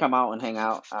will probably come out and hang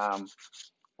out.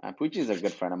 Poochie is a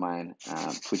good friend of mine.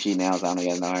 Poochie Nails, I don't know if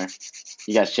you guys know her.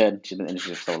 You guys should. She's been in the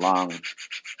industry for so long.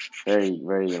 Very,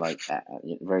 very,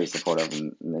 very supportive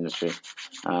in the industry.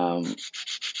 Um,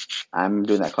 I'm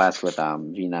doing that class with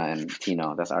Vina and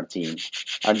Tino. That's our team.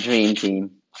 Our dream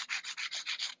team.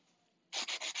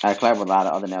 I collab with a lot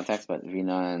of other nail techs, but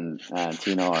Vina and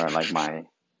Tino are like my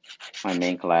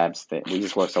main collabs. We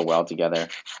just work so well together.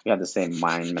 We have the same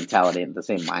mentality, the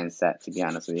same mindset. To be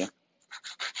honest with you,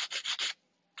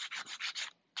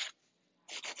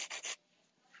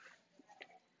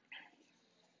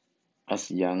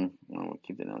 us young, we'll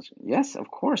keep the nails. Yes,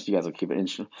 of course, you guys will keep it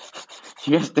interesting.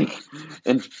 You guys think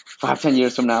in 5, 10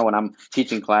 years from now, when I'm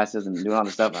teaching classes and doing all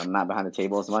this stuff, I'm not behind the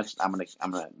table as much. I'm gonna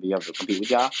be able to compete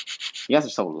with y'all. You guys are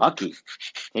so lucky.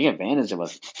 Take advantage of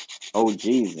us,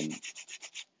 OGs, and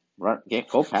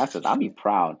Go past it. I'll be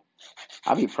proud.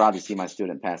 I'll be proud to see my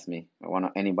student pass me. I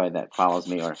want anybody that follows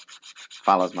me or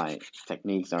follows my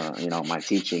techniques or my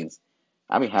teachings.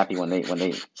 I'll be happy when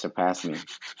they surpass me.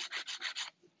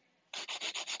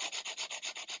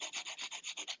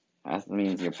 That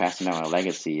means you're passing down a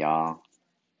legacy, y'all.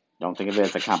 Don't think of it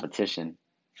as a competition.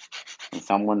 And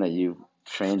someone that you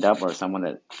trained up or someone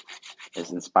that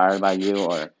is inspired by you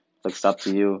or looks up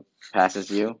to you passes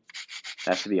you,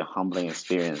 that should be a humbling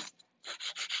experience.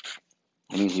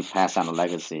 It means you pass on a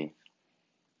legacy.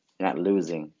 You're not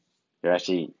losing. They're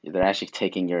actually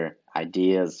taking your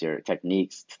ideas, your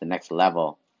techniques to the next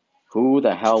level. Who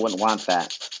the hell wouldn't want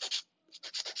that?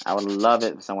 I would love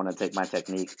it if someone would take my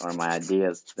technique or my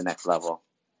ideas to the next level.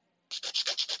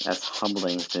 That's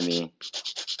humbling to me.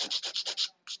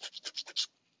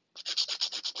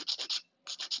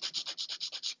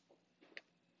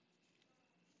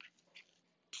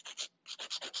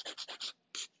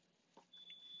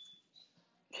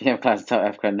 Can class tell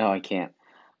Africa? No, I can't.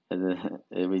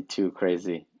 It'd be too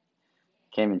crazy.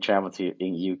 Can't even travel to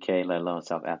in UK, let alone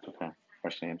South Africa.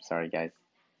 First name. Sorry, guys.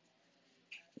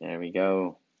 There we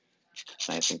go.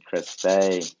 Nice and crisp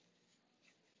day.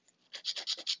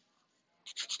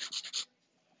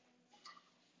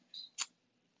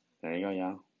 There you go,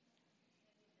 y'all.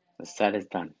 The set is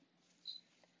done.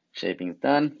 Shaping's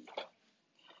done.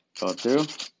 Go through.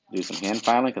 Do some hand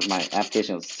filing because my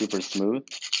application is super smooth.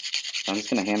 So I'm just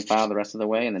gonna hand file the rest of the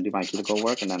way and then do my cuticle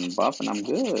work and then buff and I'm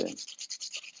good.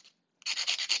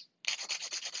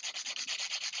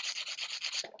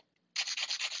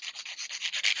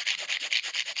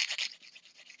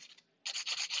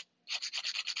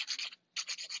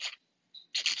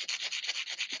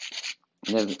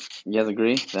 You guys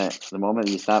agree that the moment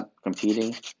you stop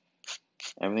competing,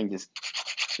 everything just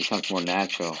becomes more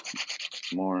natural,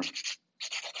 more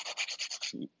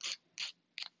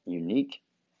unique?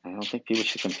 I don't think people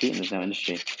should compete in this now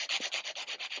industry.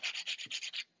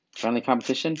 Friendly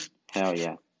competition? Hell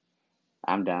yeah.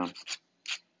 I'm down.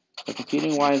 But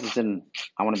competing wise, it's in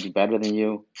I want to be better than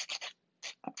you,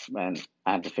 and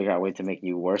I have to figure out a way to make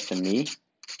you worse than me.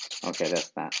 Okay,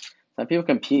 that's not. Some people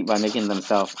compete by making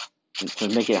themselves to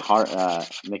make it hard,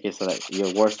 make it so that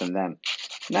you're worse than them.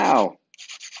 No,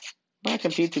 I want to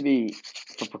compete to be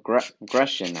for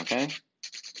progression. Okay,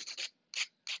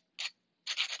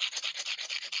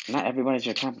 not everybody's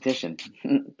your competition.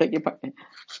 pick your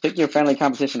pick your friendly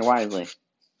competition wisely.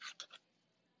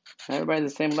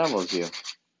 Everybody's the same level as you.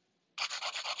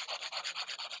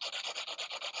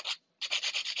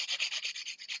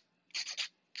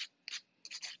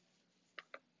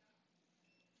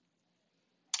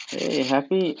 Hey,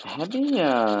 happy.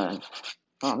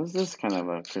 Oh, this is kind of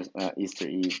a Easter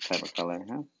Eve type of color,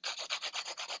 huh?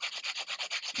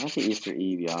 Happy Easter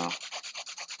Eve, y'all.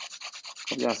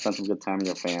 Hope y'all spend some good time with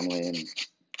your family and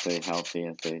stay healthy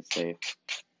and stay safe.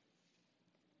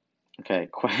 Okay,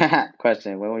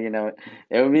 question. When will you know it?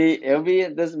 It'll be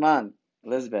this month,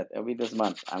 Elizabeth. It'll be this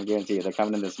month. I'm guarantee you. They're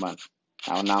coming in this month.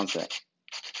 I'll announce it.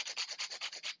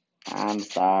 I'm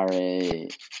sorry.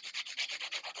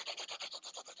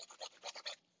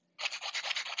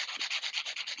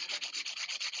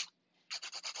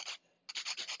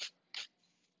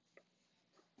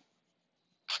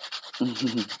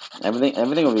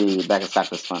 Everything will be back in stock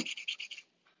this month.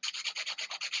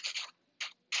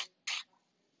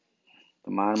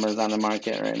 The monomer's on the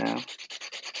market right now.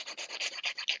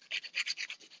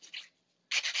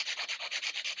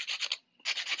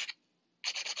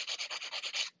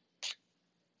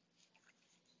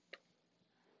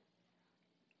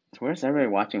 Where's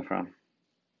everybody watching from?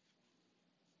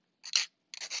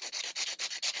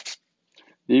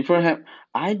 Do you prefer him?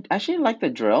 I actually like the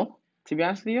drill, to be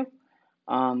honest with you.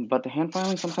 But the hand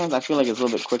filing sometimes I feel like it's a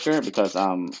little bit quicker because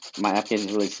my application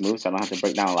is really smooth, so I don't have to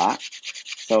break down a lot.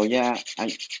 So yeah, I'm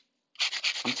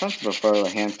starting to prefer the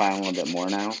hand filing a little bit more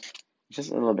now. It's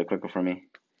just a little bit quicker for me.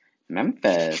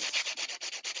 Memphis,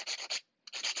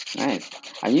 nice.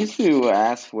 I used to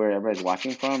ask where everybody's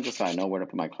watching from just so I know where to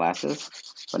put my classes.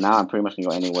 But now I'm pretty much gonna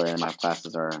go anywhere my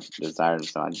classes are desired,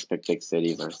 so I just pick big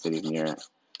cities or cities near.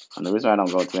 And the reason why I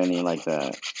don't go to any like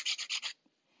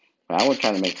but I would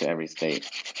try to make to every state.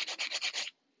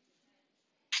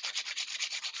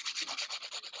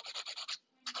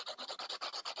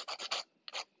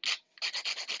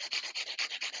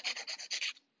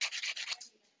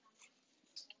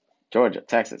 Georgia,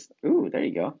 Texas. Ooh, there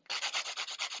you go.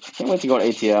 I can't wait to go to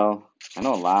ATL. I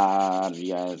know a lot of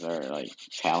you guys are like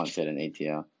talented in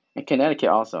ATL. And Connecticut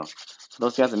also. For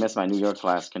those guys that missed my New York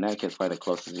class, Connecticut's probably the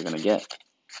closest you're gonna get.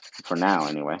 For now,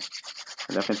 anyway.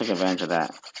 So definitely take advantage of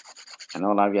that. I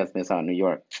know a lot of you guys miss out on New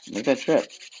York. Make that trip.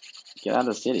 Get out of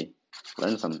the city.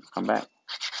 Learn something. Come back.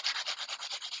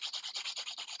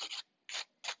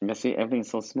 You can see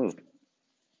everything's so smooth.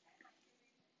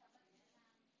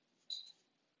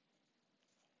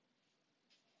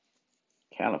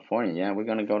 California, yeah, we're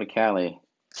gonna go to Cali.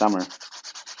 Summer.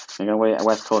 We're gonna wait at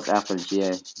West Coast after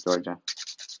GA, Georgia.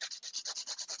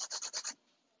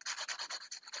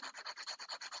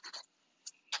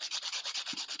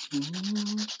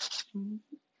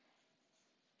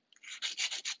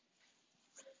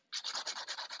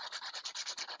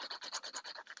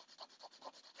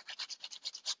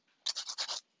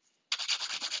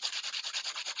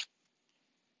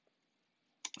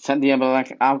 Send DM, but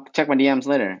like, I'll check my DMs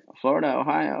later. Florida,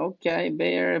 Ohio, okay,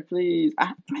 Bay Area, please.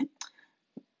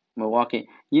 Milwaukee.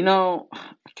 You know,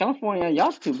 California,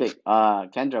 y'all's too big.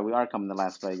 Kendra, we are coming to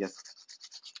Las Vegas.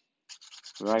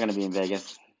 We are gonna be in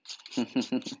Vegas.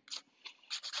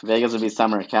 Vegas will be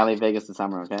summer. Cali, Vegas is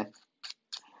summer, okay?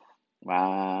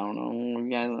 Wow, I don't know. We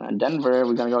got Denver.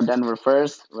 We're gonna go Denver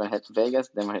first. We're gonna hit Vegas,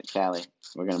 then we'll hit Cali.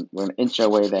 We're gonna inch our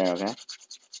way there, okay?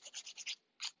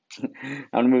 I'm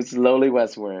gonna move slowly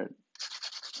westward.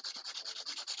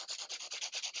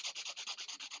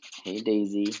 Hey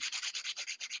Daisy.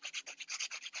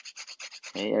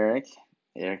 Hey Eric.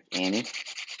 Eric, Annie.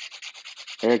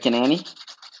 Eric and Annie.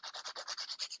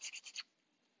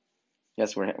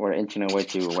 Yes, we're inching our way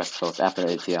to West Coast after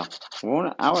ATL.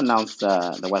 I'll announce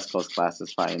the West Coast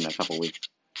classes probably in a couple weeks.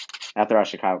 After our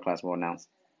Chicago class, we'll announce.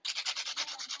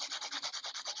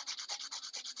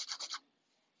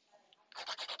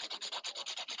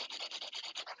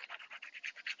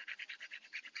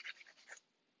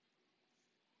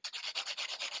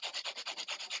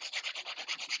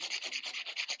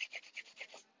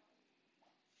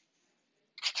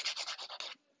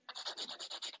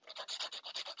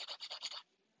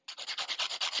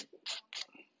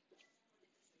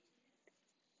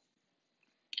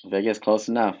 Vegas close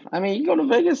enough. I mean, you can go to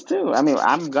Vegas too. I mean,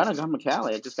 I'm gonna come to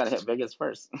Cali. I just gotta hit Vegas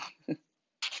first.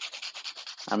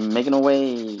 I'm making a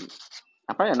way.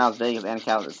 I probably announce Vegas and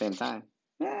Cali at the same time.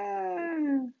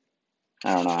 I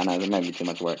don't know. I know it might be too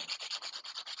much work.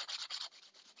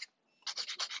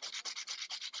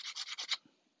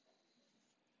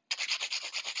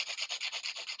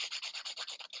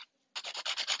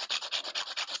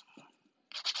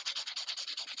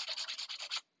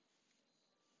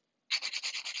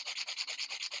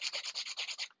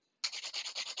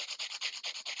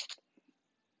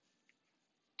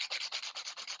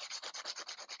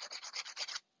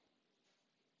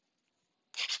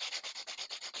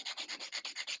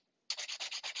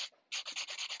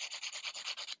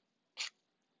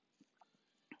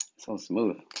 So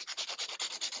smooth.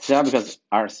 See how because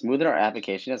our smoother our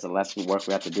application is, the less work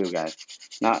we have to do, guys.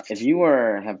 Now, if you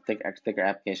have thicker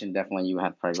application, definitely you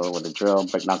have to probably go with a drill,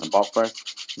 break down some bulk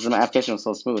first. Because my application was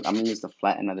so smooth, I'm gonna use the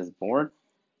flat end of this board,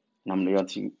 and I'm gonna be able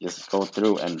to just go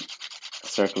through and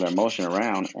circular motion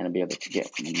around and be able to get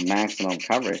maximum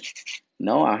coverage.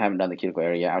 No, I haven't done the cuticle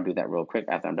area yet. I'll do that real quick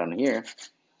after I'm done here.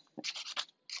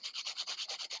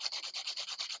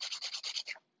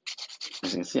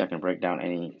 As you can see, I can break down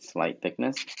any slight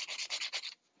thickness.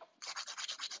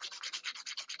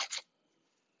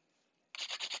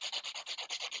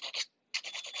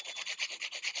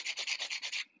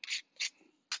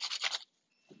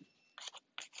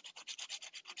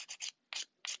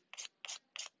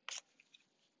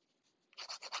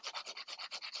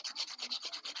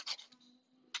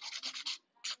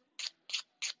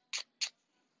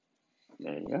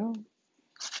 There you go.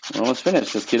 We're almost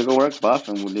finished. Just cuticle work, buff,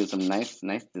 and we'll do some nice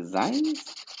designs.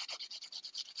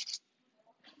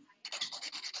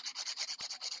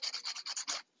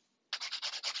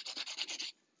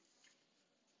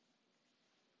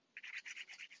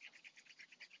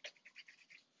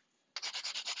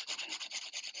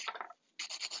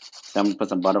 So I'm gonna put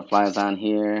some butterflies on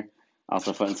here.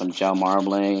 Also putting some gel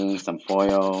marbling, some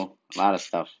foil, a lot of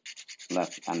stuff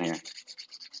left on here.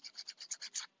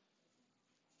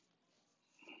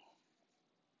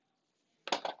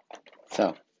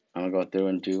 So I'm gonna go through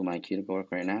and do my cuticle work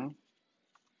right now.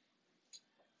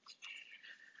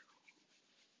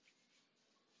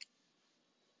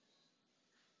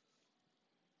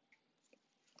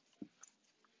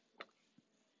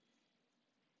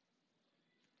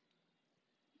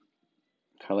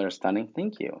 Color is stunning.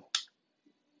 Thank you.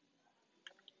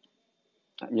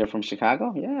 You're from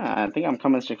Chicago? Yeah, I think I'm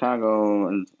coming to Chicago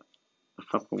in a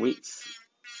couple of weeks.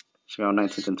 Chicago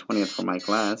 19th and 20th for my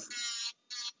class.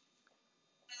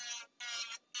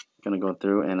 Gonna go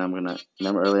through and I'm gonna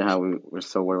remember earlier how we were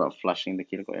so worried about flushing the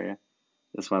cuticle area.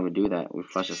 That's why we do that. We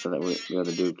flush it so that we're able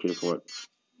to do cuticle work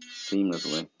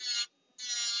seamlessly.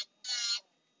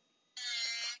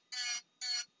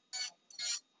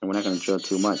 And we're not going to drill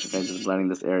too much, okay? Just blending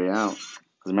this area out.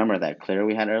 Because remember that clear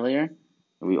we had earlier?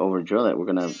 If we over drill it,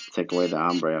 we're going to take away the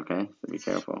ombre, okay? So be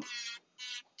careful.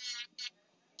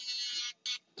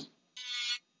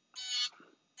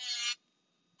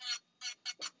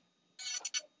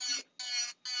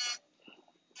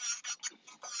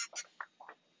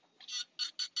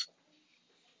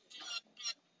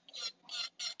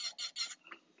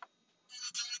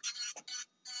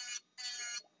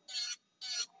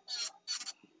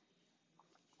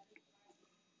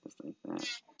 Just like that.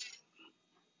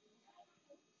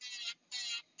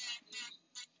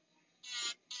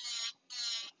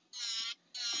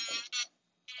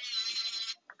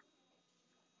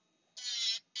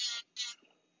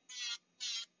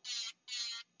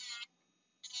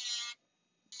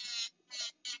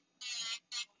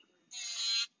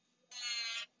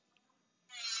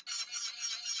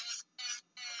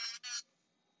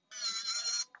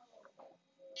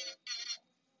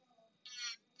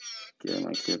 Get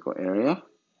my cuticle area.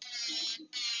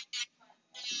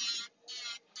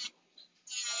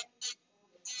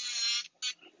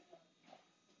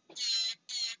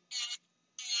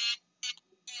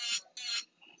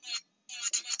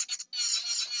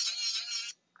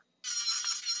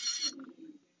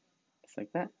 Just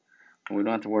like that. And we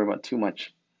don't have to worry about too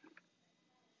much.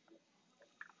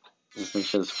 Just make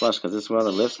sure it's flush, because this is where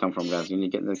the lifts come from, guys. You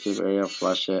need to get in the cuticle area,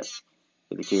 flush it,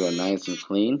 get the cuticle nice and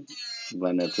clean.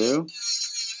 Blend it through.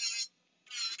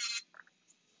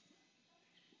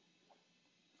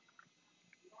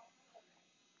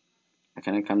 I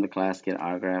couldn't come to class, get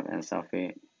autograph and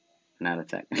selfie, not a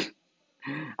tech.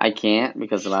 I can't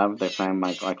because a lot of the time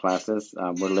my classes,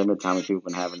 we're limited to how many people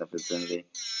can have in the vicinity.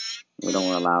 We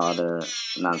don't allow other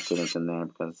non-students in there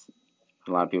because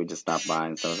a lot of people just stop by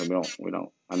and stuff. So we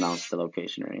don't announce the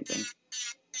location or anything.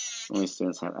 Only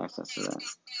students have access to that,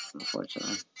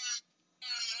 unfortunately.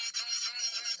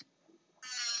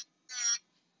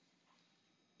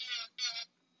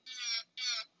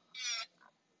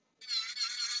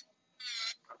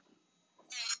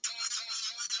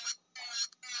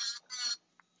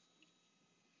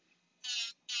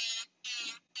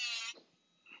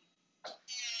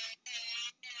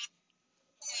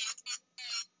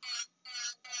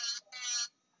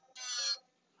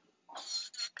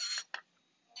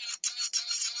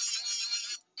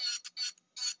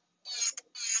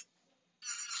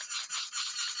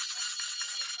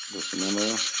 Just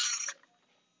remember,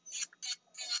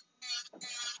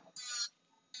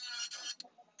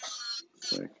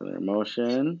 circular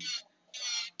motion,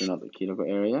 the cuticle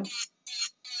area.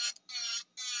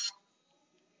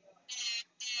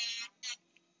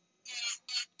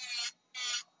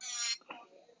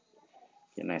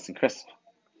 Get nice and crisp.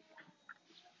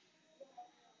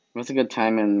 What's a good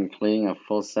time in cleaning a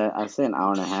full set? I'd say an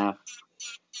hour and a half.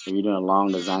 If you're doing a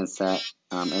long design set,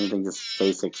 anything just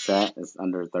basic set is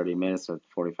under 30 minutes or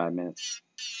 45 minutes.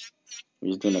 If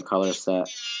you're just doing a color set,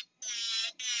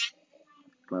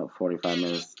 about 45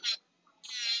 minutes.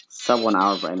 Sub 1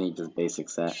 hour for any just basic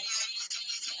set.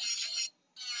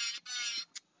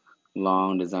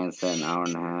 Long design set, an hour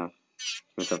and a half.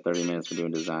 Give yourself 30 minutes for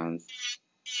doing designs.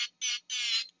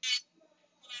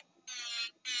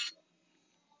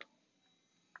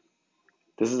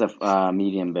 This is a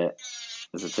medium bit.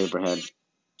 It's a taper head.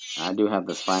 I do have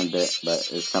the spine bit, but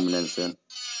it's coming in soon.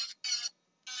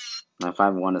 My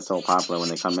 5-1 is so popular. When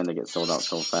they come in, they get sold out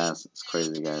so fast. It's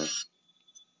crazy, guys.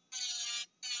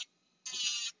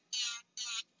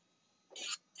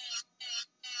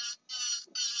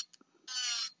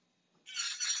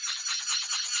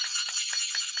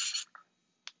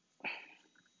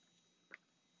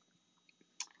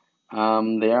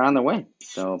 They are on the way.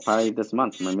 So probably this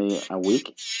month, maybe a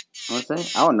week, I would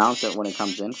say. I'll announce it when it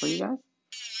comes in for you guys.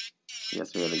 You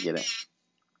guys will be able to get it.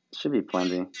 Should be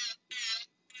plenty.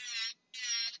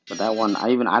 But that one,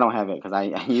 I don't have it because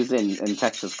I used it in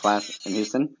Texas class in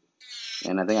Houston.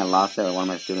 And I think I lost it or one of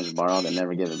my students borrowed and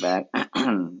never gave it back.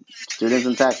 Students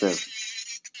in Texas.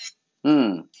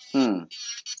 Hmm. Hmm.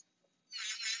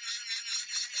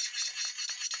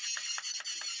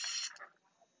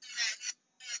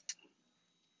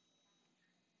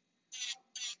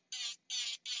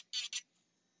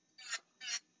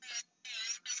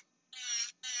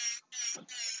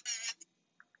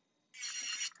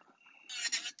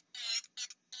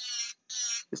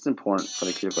 It's important for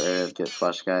the cuticle area to get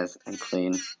flush, guys, and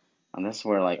clean. And this is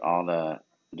where like all the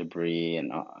debris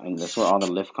and this is where all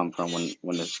the lift come from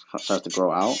when it starts to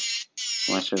grow out.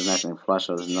 Make sure it's nice and flush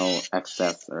so there's no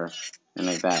excess or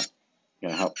anything like that.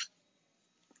 Gonna help.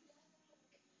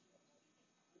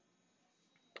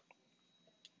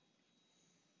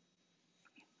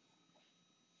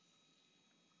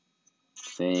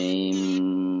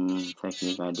 same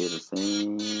technique. I do the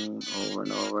same over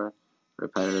and over.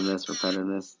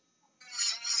 Repetitiveness.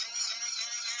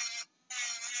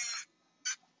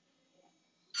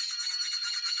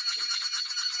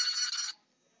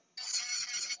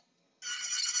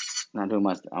 Not doing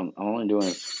much. I'm only doing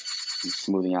is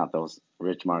smoothing out those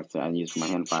rich marks that I use for my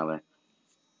hand filer.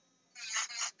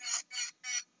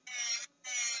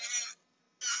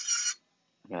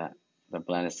 Got the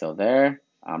blend is still there.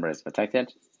 Ombre is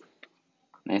protected.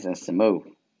 Nice and smooth.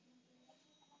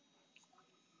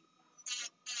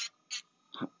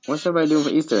 What's everybody doing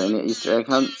for Easter? Any Easter egg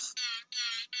hunts?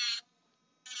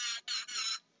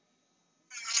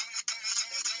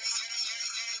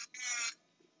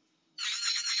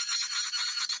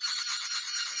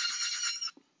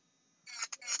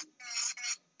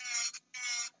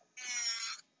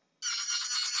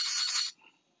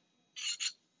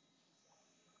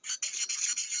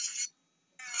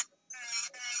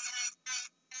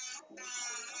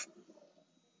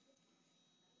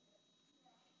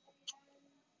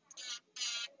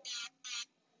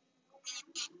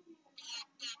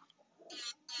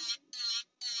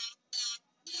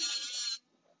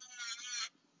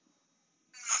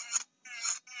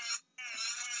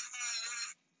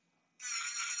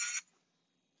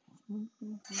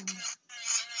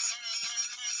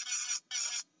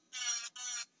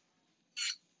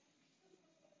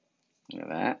 Look at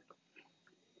that.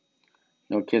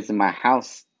 No kids in my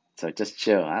house, so just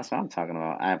chill. That's what I'm talking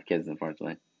about. I have kids,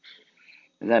 unfortunately.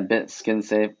 Is that bit skin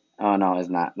safe? Oh no, it's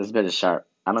not. This bit is sharp.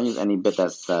 I don't use any bit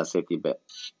that's safety bit.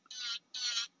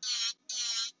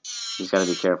 You just gotta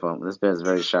be careful. This bit is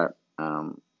very sharp.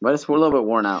 But it's a little bit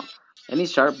worn out. Any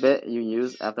sharp bit you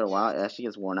use after a while, it actually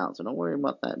gets worn out. So don't worry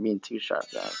about that being too sharp,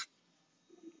 guys.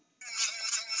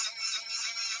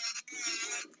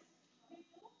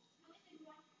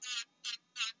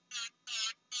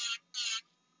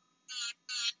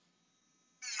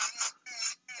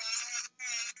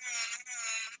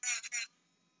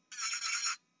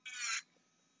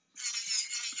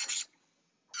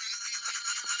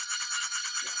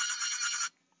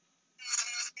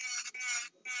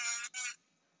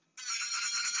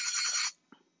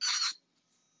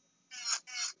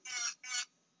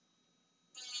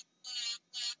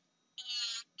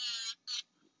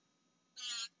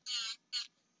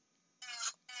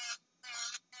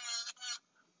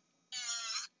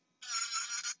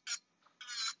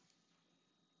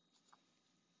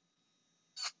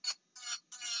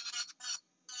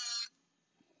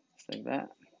 Just like that.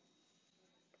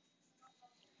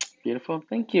 Beautiful.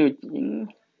 Thank you.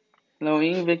 Ying. Hello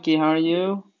Ying, Vicky, how are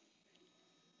you?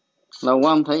 Lâu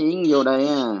quá không thấy Yến vô đây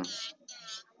à.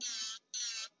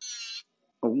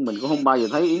 Mình cũng không bao giờ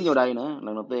thấy Yến vô đây nữa,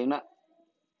 lần đầu tiên đó.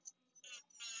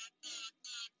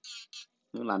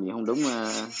 Nếu làm gì không đúng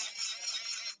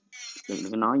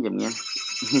đừng có nói giùm nha.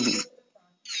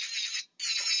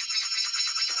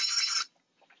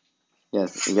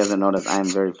 Yes, you guys have noticed I am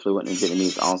very fluent in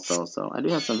Vietnamese also, so I do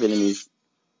have some Vietnamese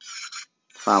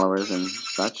followers and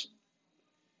such.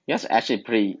 You guys are actually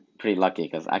pretty lucky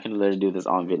because I can literally do this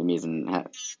all in Vietnamese and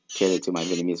cater to my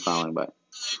Vietnamese following, but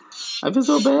I feel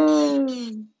so bad.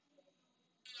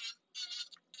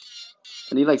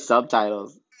 I need like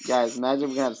subtitles. Guys, imagine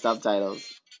we can have subtitles.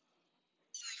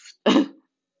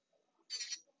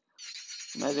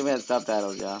 Imagine we had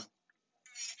subtitles, y'all.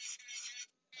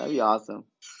 That'd be awesome.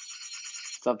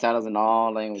 Subtitles in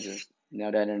all languages.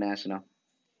 Now that international.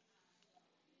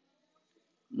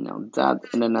 Now that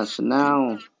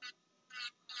international.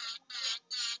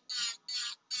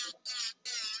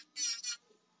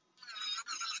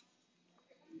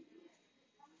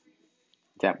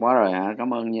 Chặt quá rồi hả?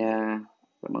 Cảm ơn nha.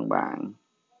 Cảm ơn bạn.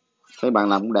 Thấy bạn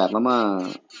làm cũng đẹp lắm á.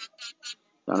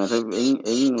 Dạo này thấy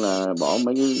Yến là bỏ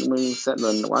mấy set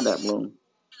lên quá đẹp luôn.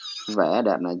 Vẽ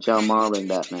đẹp nè, cho Marvin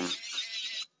đẹp nè.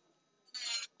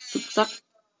 Xuất sắc.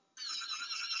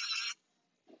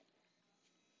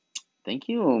 Thank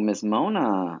you, Miss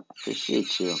Mona.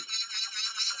 Appreciate you.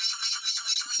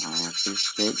 I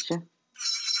appreciate you.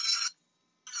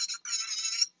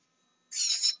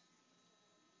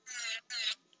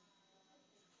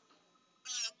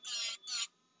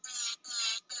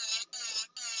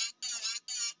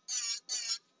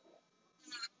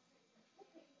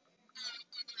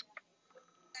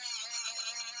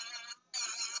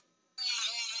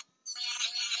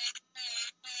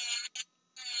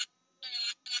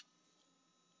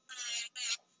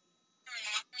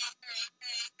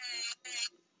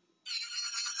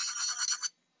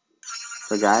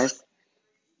 So guys,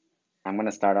 I'm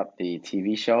gonna start up the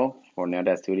TV show for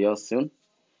Neodad Studios soon,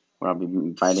 where I'll be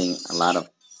inviting a lot of,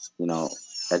 you know,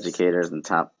 educators and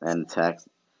top end techs.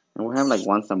 And we'll have like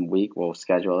once a week, we'll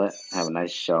schedule it, have a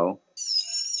nice show,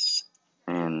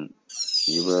 and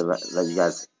you will let you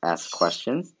guys ask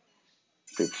questions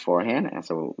beforehand. And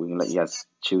so we can let you guys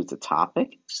choose the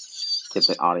topic, get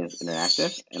the audience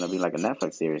interactive, and it'll be like a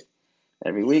Netflix series.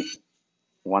 Every week,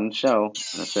 one show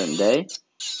on a certain day.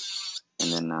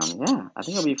 And then, yeah, I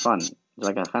think it'll be fun. It's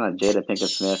like a kind of Jada Pinkett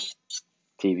Smith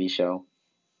TV show,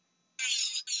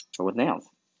 but with nails.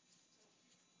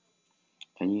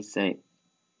 Can you say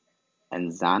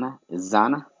Enzana?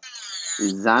 Izana?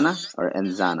 Izana or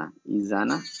Enzana?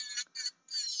 Izana?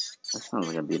 That sounds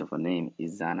like a beautiful name.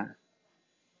 Izana.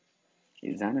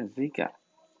 Izana Zika.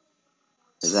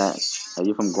 Is that, are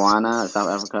you from Ghana or South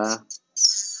Africa?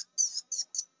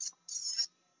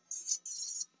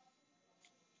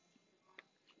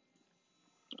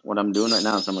 What I'm doing right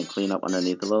now is I'm going to clean up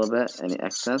underneath a little bit. Any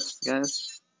excess,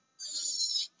 guys?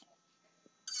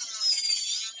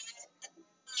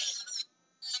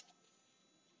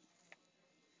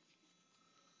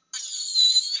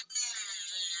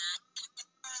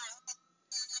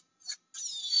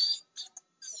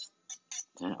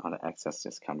 Yeah, all the excess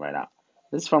just come right out.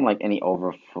 This is from like any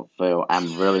overfill.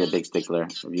 I'm really a big stickler.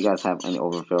 If you guys have any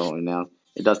overfill in nails,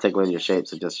 it does take away your shape,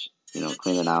 so just,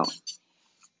 clean it out.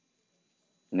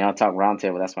 Nail talk round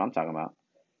table, that's what I'm talking about.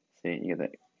 See, you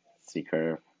get the C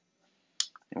curve.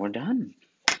 And we're done.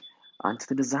 On to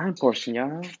the design portion,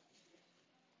 y'all.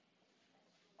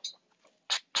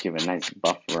 Give it a nice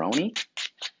bufferoni.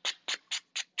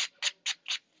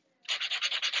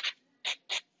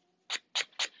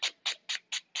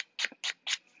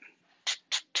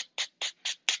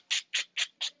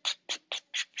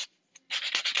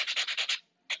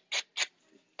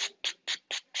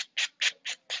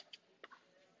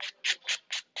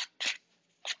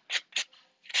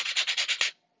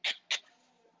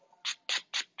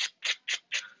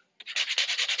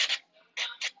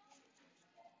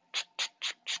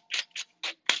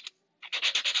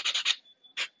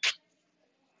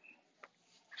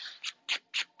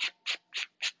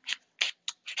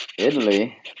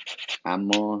 Italy,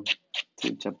 amo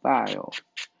tu chapayo.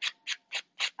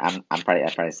 I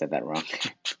probably said that wrong.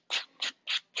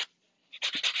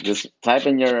 Just type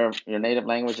in your native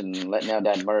language and let Nail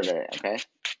Dad murder it, okay?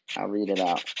 I'll read it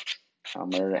out. I'll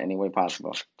murder it any way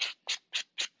possible.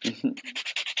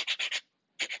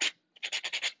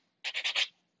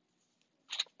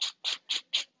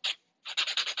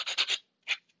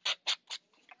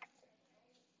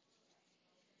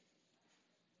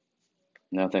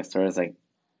 No texture is like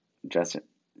dress it.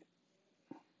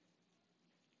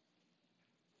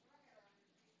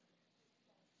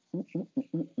 Look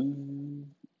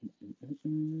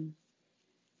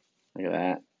at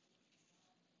that.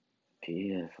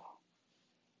 Beautiful.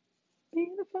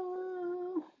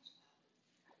 Beautiful.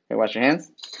 Okay, wash your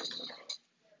hands.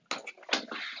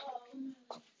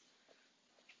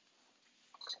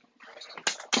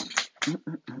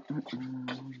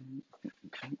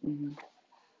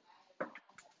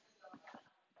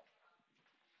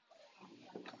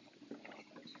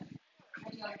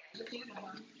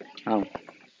 Không,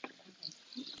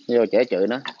 vô trẻ chữ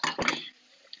nó.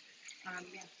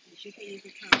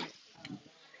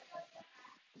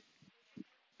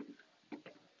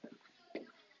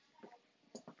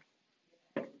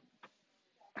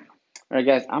 Alright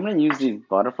guys, I'm gonna use these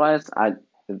butterflies.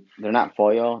 They're not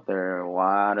foil, they're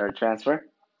water transfer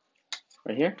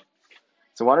right here.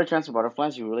 So water transfer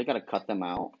butterflies, you really gotta cut them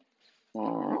out.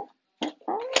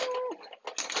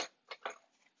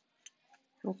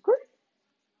 Okay.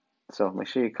 So make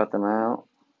sure you cut them out.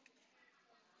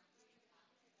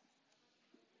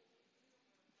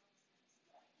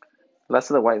 Less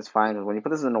of the white is fine because when you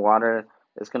put this in the water,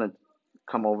 it's gonna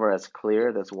come over as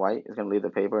clear. That's white. It's gonna leave the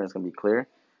paper and it's gonna be clear.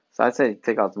 So I'd say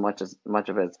take out as much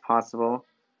of it as possible.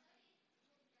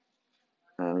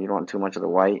 You don't want too much of the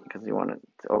white because you want it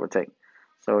to overtake.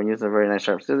 So use a very nice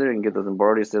sharp scissor. You can get those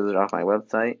embroidery scissors off my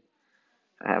website.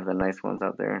 I have the nice ones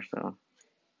out there. So,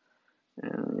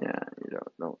 and yeah, you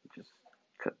don't just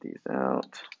cut these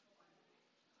out.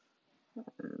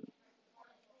 And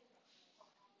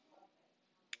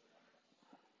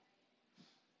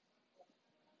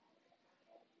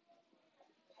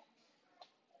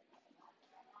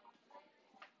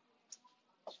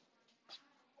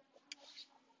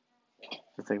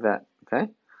just like that.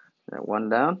 Okay, that one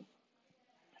down.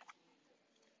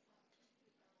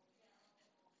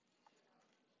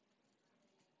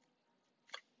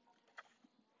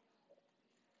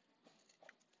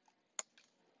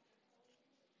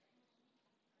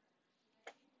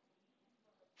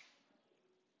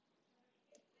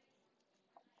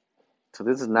 So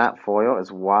this is not foil,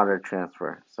 it's water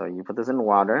transfer. So you put this in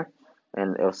water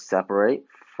and it'll separate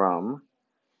from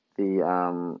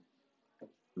the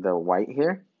white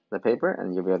here, the paper,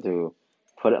 and you'll be able to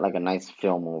put it like a nice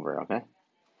film over, okay?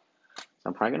 So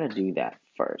I'm probably gonna do that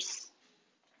first.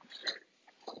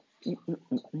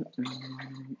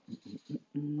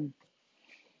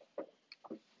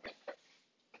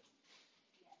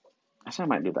 Actually, I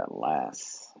might do that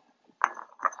last.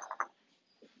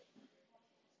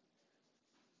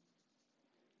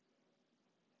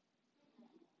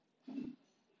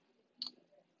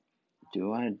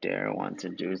 Do I dare want to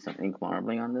do some ink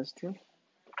marbling on this too?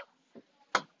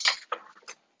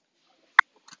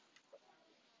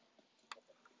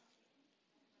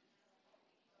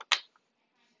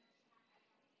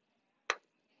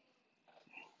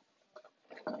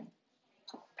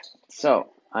 So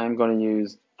I'm going to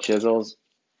use Chisel's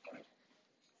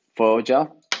foil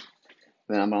gel.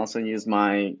 Then I'm also use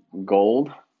my gold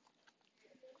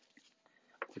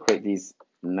to create these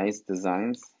nice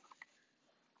designs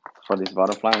for this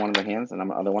butterfly on one of the hands, and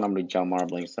the other one I'm gonna be gel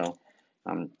marbling. So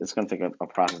it's gonna take a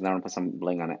process. Now I'm gonna put some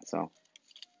bling on it. So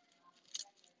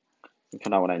you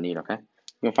cut out what I need. Okay,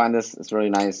 you can find this. It's really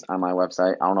nice on my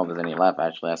website. I don't know if there's any left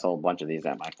actually. I sold a bunch of these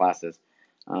at my classes.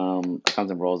 It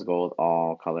comes in rose gold,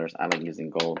 all colors. I like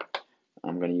using gold.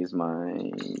 I'm gonna use my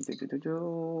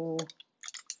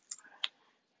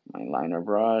liner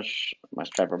brush, my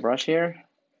striper brush here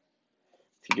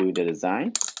to do the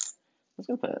design. I'm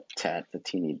just gonna put a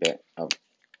teeny bit of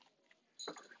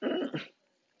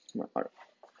art.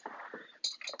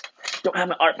 Don't have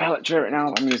my art palette tray right now.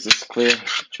 I'm gonna use this clear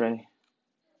tray.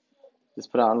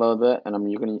 Just put out a little bit,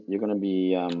 and you're gonna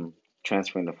be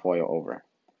transferring the foil over.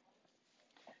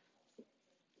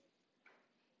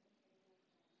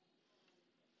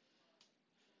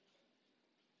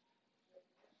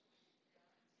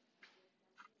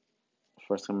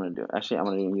 First, I'm gonna do. Actually, I'm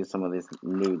gonna use some of this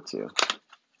nude too.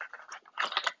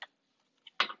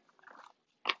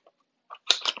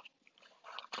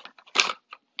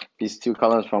 These two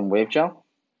colors from Wave Gel.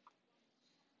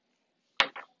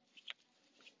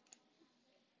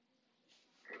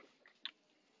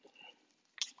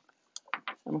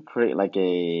 I'm gonna create like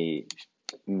a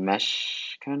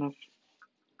mesh kind of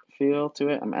feel to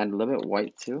it. I'm gonna add a little bit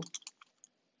white too.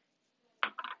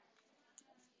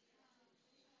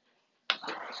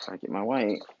 Try to get my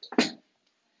white.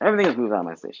 Everything is moved out of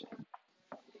my station.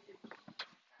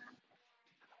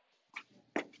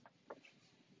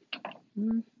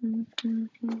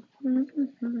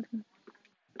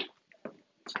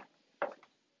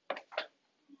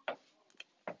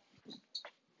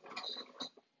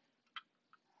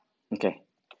 Okay,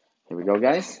 here we go,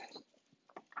 guys.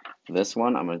 This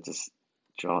one, I'm gonna just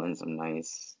draw in some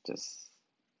nice, just.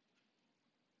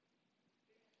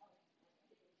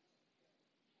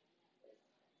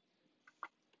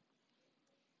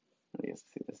 Let me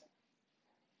see this.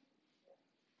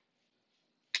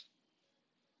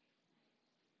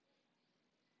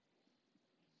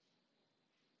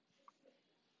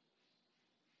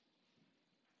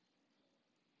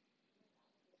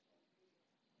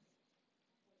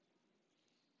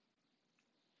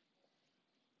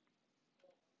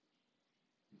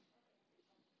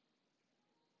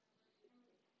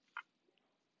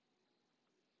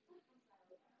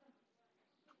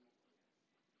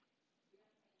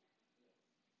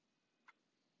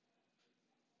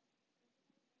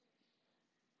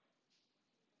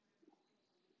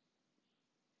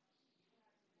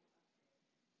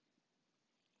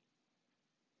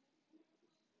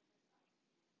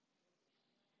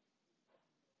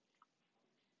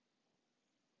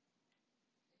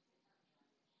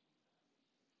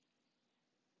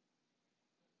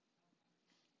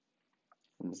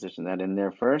 Position that in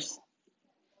there first.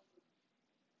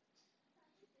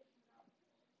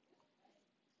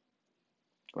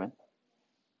 Go ahead.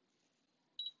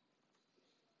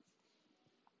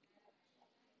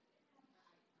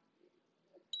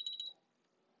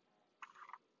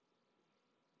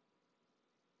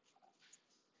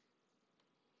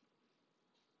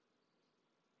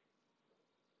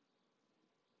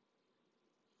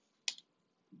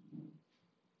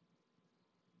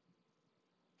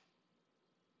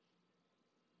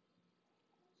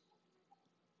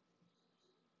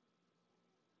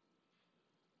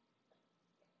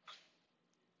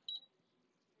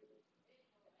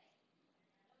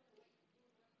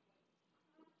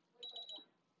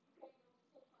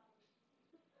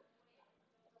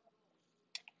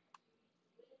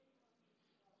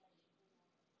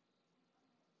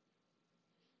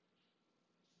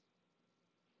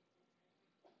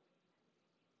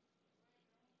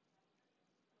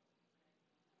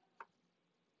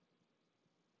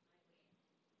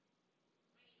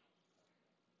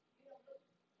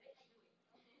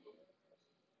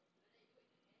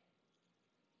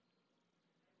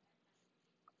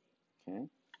 Okay.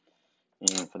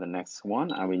 And for the next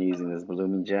one, I'll be using this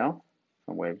blooming gel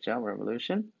from Wave Gel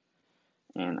Revolution.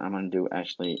 And I'm going to do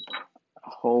actually a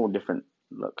whole different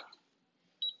look.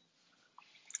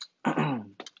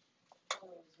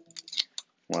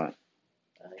 What?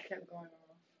 It kept going on.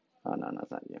 Oh, no,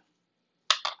 that's not you.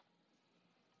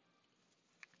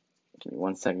 Give me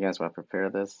 1 second, guys, while I prepare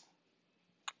this.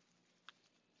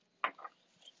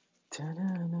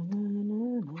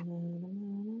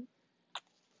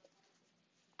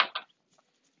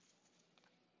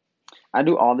 I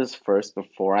do all this first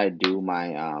before I do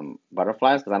my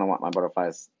butterflies because I don't want my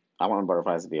butterflies. I want my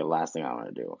butterflies to be the last thing I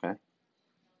want to do. Okay.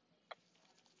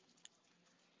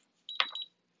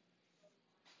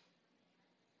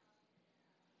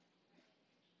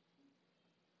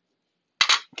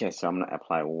 Okay, so I'm gonna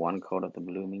apply 1 coat of the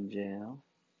blooming gel.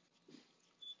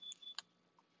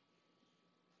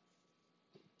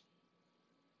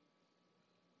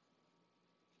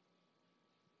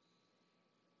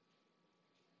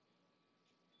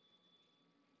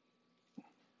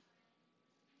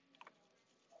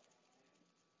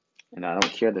 And I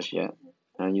don't cure this yet.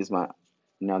 I use my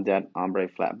Now Dead Ombre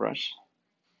flat brush.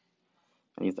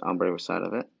 I use the ombre side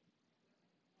of it.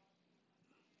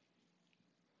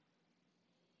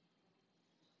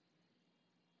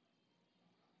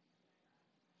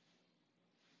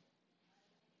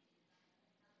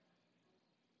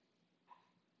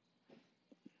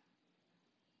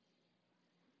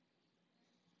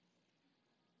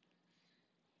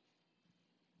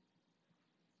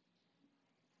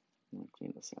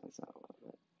 Clean the sides out a little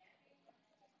bit.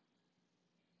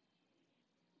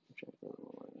 Try to get a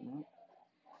little lighten up.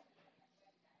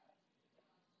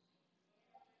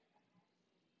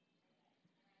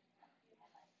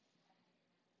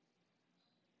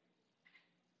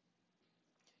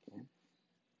 Okay.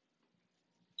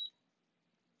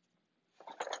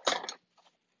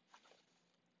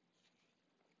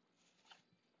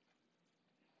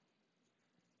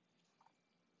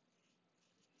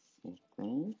 Same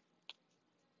thing.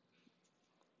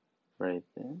 Right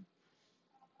there.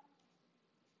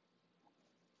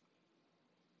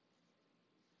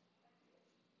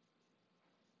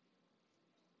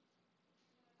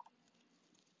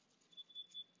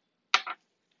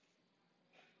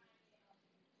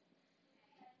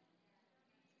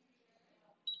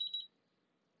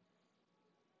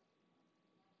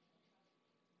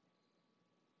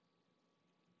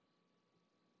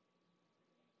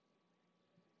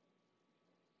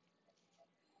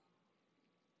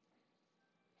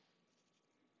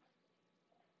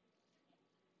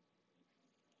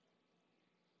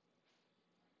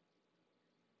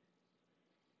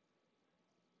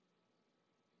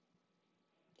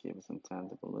 Give it some time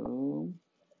to bloom.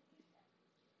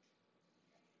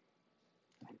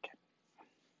 Okay.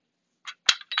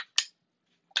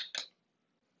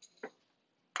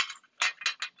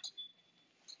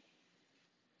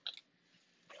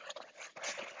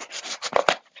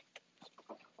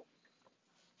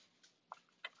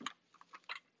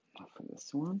 Now for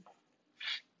this one,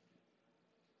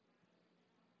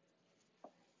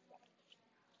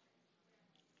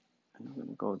 I'm going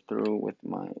to go through with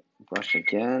my brush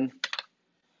again.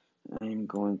 I'm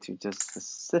going to just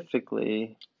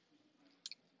specifically.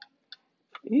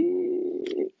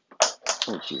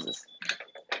 Oh, Jesus.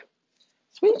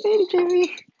 Sweet baby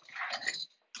Jamie.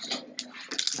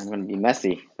 I'm going to be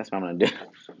messy. That's what I'm going to do.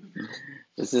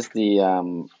 This is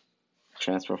the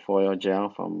transfer foil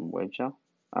gel from Wave Gel.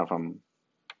 From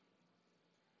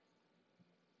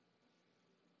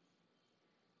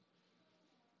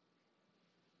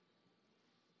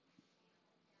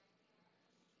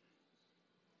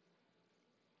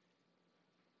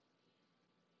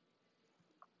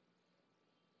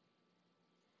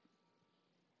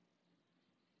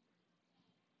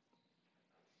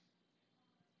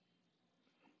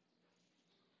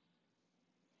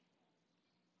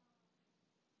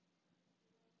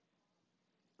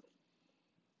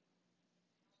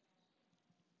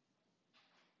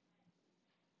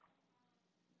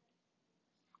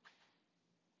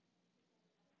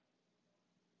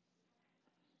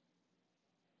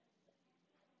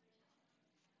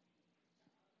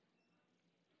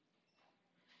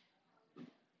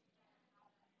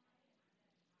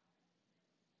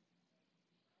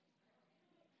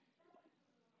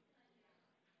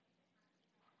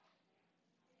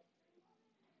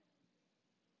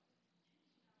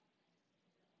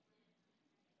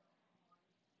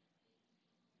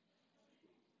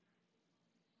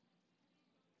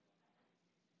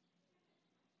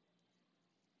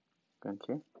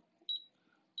okay.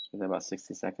 Give that about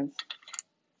 60 seconds.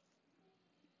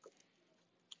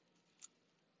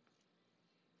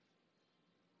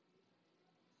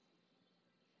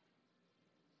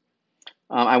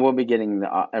 I will be getting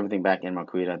everything back in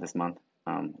Marquita this month.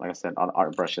 Like I said, all the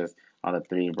art brushes, all the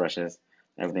 3D brushes,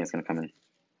 everything's gonna come in.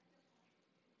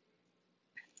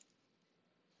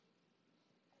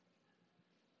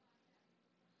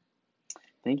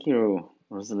 Thank you,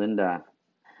 Rosalinda.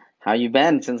 How you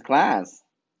been since class?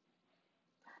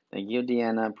 Thank you,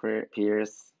 Deanna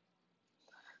Pierce.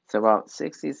 So about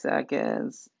 60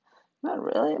 seconds. Not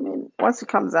really. I mean, once it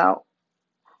comes out,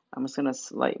 I'm just gonna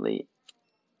slightly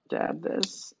dab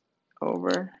this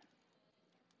over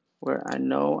where I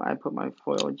know I put my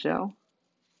foil gel.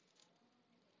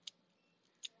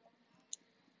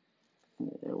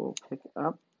 It will pick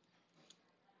up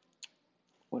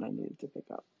what I need to pick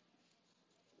up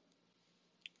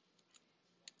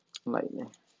lightly.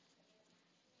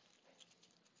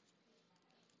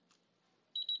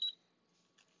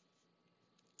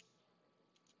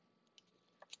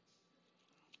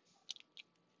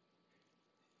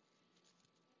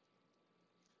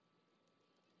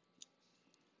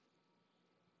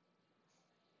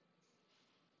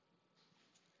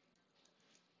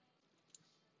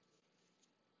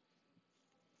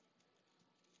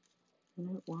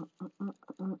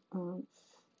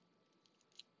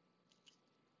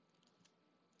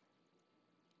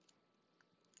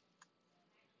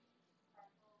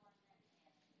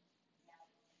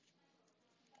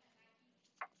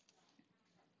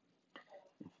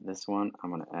 This one,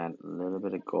 I'm gonna add a little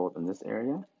bit of gold in this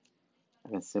area. I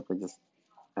can simply just,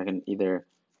 I can either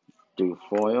do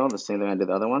foil, the same thing I did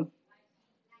the other one.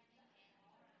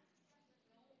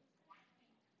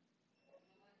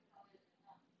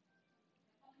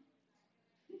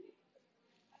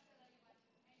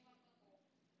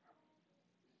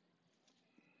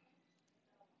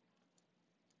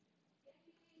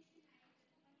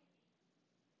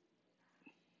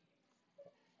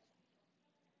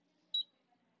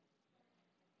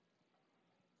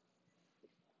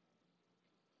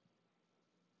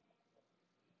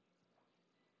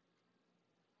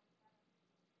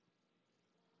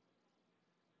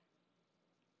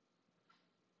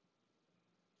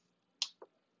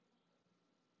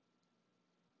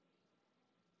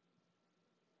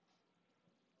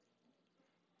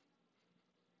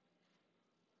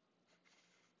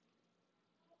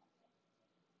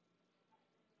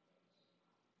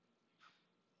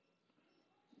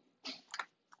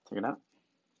 Take it out.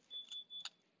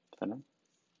 Put it in.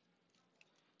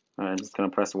 I'm just gonna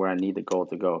press where I need the gold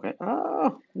to go. Okay.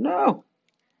 Oh no!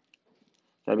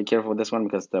 Gotta be careful with this one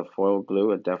because the foil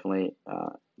glue, it definitely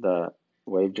the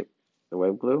wave the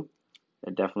wave glue,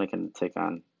 it definitely can take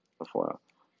on the foil.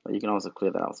 But you can also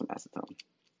clear that out with some acetone.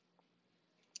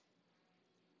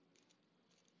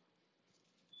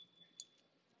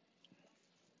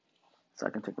 So I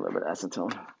can take a little bit of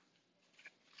acetone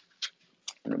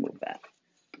and remove that.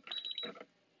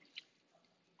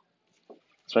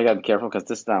 So I gotta be careful because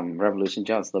this Revolution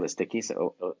gel is a little bit sticky,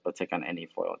 so it'll take on any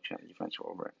foil differential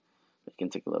over it. But you can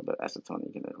take a little bit of acetone,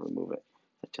 you can remove it.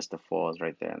 But just the foil is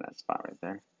right there in that spot right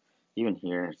there. Even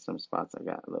here, some spots I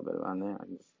got a little bit on there. I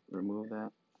can just remove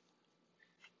that.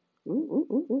 Ooh, ooh,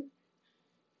 ooh, ooh.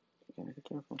 You gotta be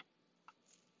careful.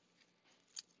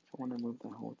 I want to remove the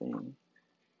whole thing.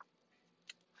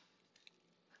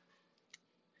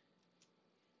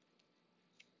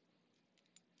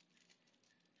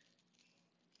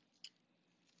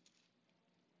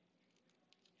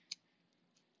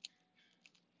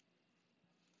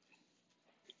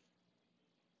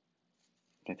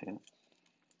 Okay, take it out.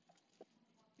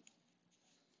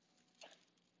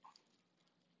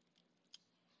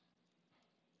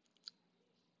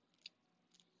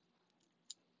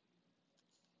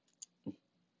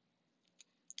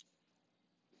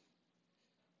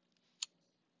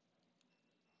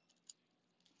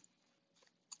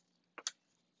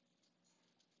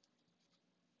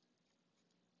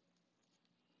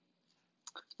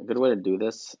 A good way to do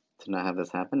this to not have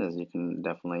this happen is you can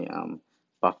definitely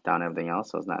buff down everything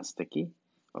else so it's not sticky.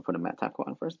 Or put a matte top coat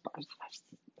on first. But I just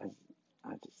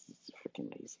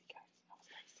freaking lazy,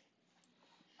 guys.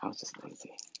 I was just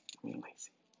lazy. I mean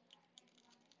lazy.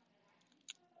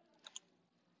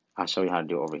 I'll show you how to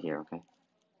do it over here, okay?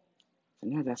 So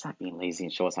no, that's not being lazy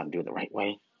and show us how to do it the right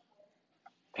way.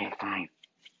 Okay, fine.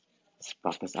 Let's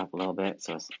buff this up a little bit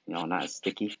so it's not as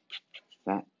sticky.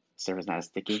 That surface not as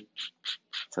sticky,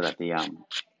 so that the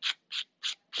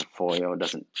foil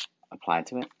doesn't apply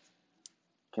to it.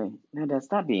 Okay, now Dad,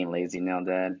 stop being lazy now,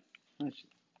 Dad.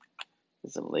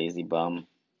 It's a lazy bum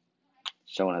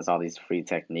showing us all these free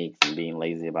techniques and being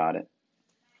lazy about it.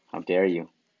 How dare you?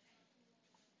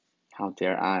 How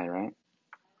dare I, right?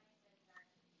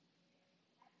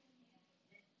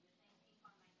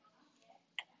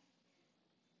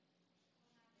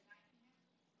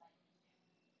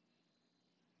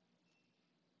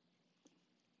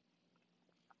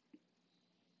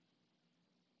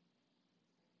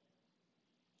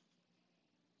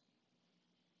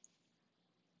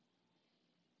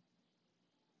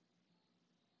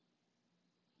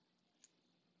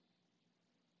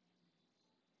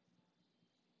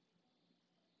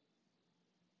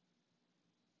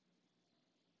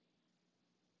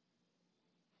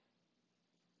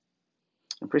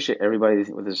 Appreciate everybody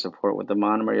with their support with the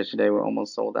monomer yesterday. We're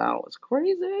almost sold out. It's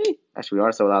crazy. Actually, we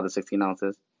are sold out the 16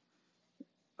 ounces,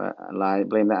 but I lied.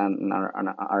 Blame that on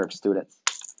our students.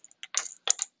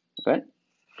 Okay.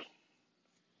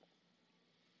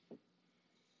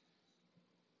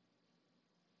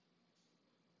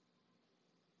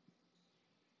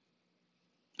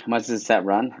 How much does that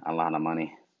run? A lot of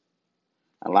money.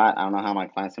 A lot. I don't know how my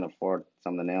clients can afford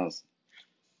some of the nails.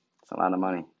 It's a lot of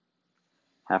money.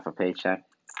 Half a paycheck,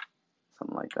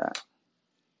 something like that.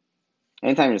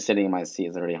 Anytime you're sitting in my seat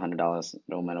is already $100,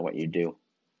 no matter what you do.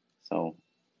 So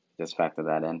just factor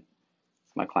that in.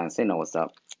 So my clients, they know what's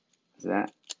up. See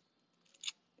that?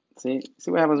 See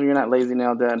what happens when you're not lazy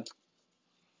nail dead.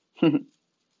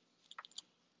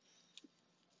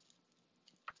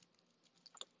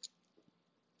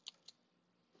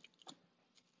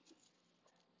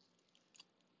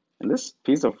 And this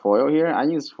piece of foil here, I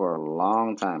used for a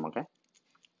long time. Okay.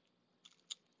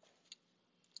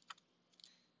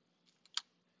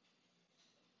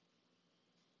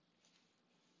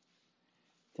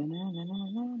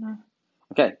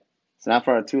 Okay. So now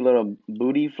for our two little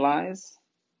booty flies,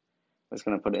 we're just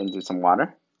gonna put it into some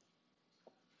water.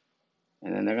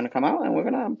 And then they're gonna come out and we're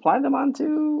gonna apply them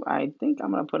onto, I think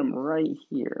I'm gonna put them right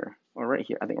here. Or right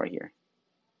here. I think right here.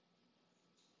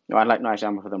 No, actually I'm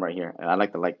gonna put them right here. I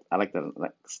like the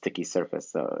sticky surface,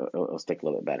 so it'll stick a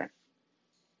little bit better.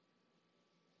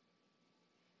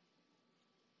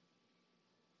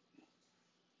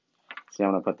 See,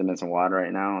 I'm gonna put them in some water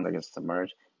right now and they're gonna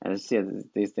submerge. And just see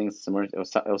these things submerge,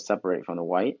 it'll separate from the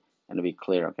white and it'll be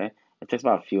clear, okay? It takes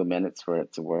about a few minutes for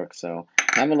it to work. So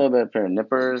I have a little bit of pair of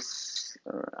nippers.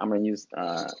 Or I'm gonna use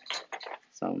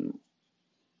some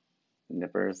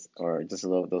nippers or just a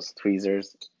little of those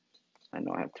tweezers. I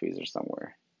know I have tweezers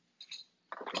somewhere.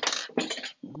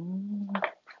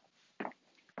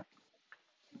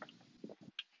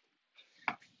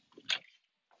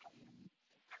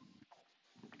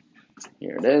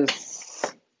 Here it is.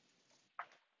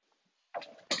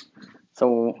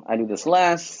 So I do this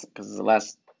last because it's the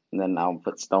last, and then I'll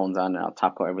put stones on and I'll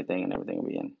top coat everything and everything will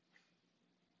be in.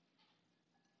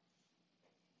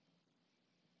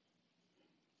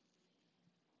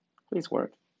 Please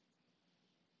work.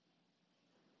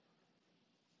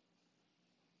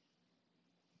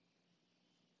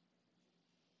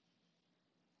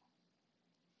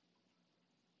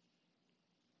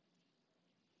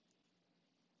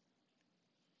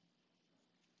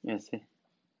 Yeah, see,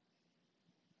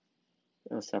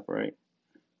 it'll separate.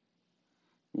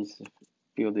 You just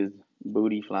feel these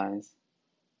booty flies.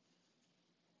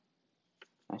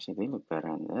 Actually, they look better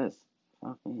on this.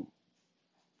 Fuck me.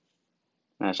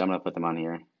 Actually, I'm gonna put them on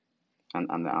here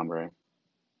on the ombre.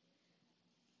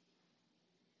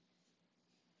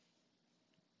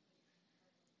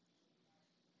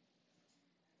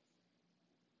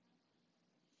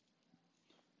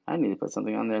 I need to put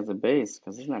something on there as a base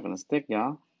because it's not gonna stick,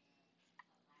 y'all.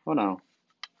 Hold on.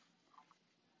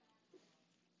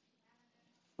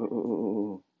 Ooh, ooh, ooh,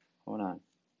 ooh. Hold on.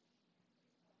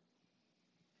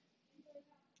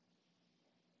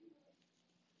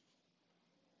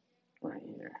 Right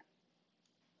here.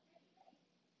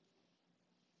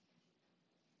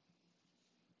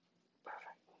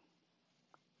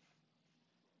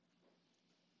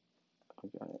 I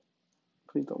got it.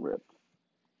 Please don't rip.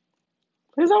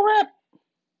 Please don't rip.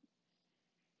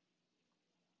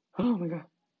 Oh my god.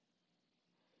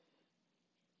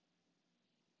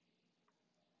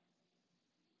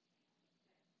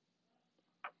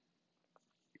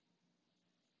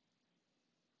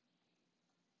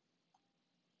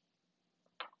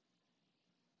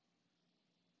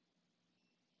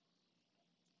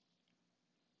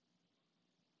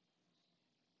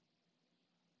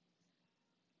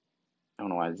 I don't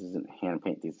know why this isn't hand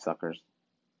paint these suckers.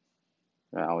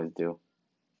 I always do.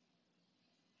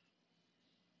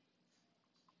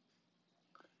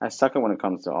 I suck it when it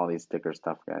comes to all these sticker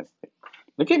stuff, guys.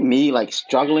 Look at me like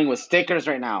struggling with stickers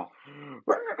right now.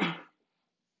 I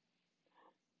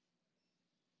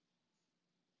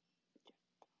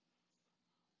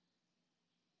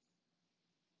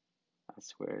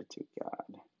swear to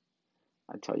God.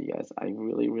 I tell you guys, I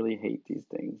really, really hate these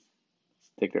things.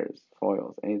 Stickers,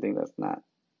 foils, anything that's not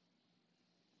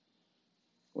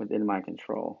within my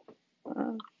control.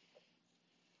 Uh,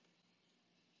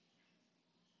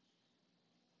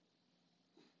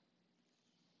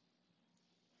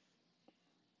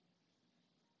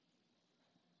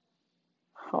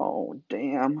 oh,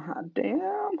 damn. Hot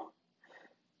damn.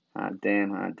 Hot damn,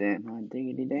 hot damn, hot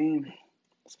diggity damn.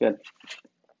 It's good.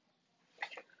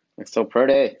 Looks so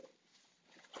pretty.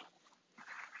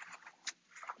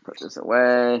 Put this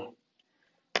away.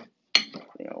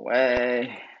 Getting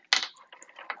away.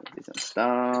 Let's do some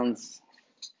stones.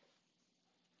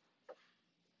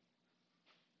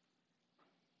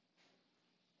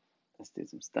 Let's do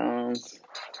some stones.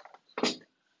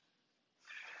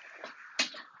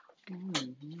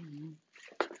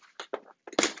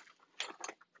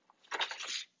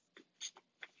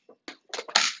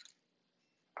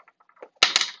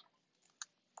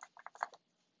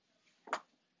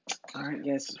 Alright, guys,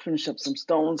 let's finish up some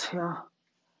stones here.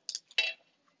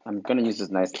 I'm gonna use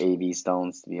this nice AB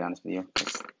stones, to be honest with you.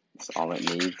 That's all it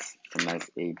needs. Some nice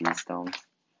AB stones.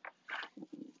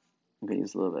 I'm gonna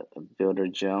use a little bit of builder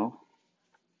gel.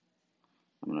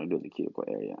 I'm gonna do the cuticle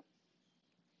area.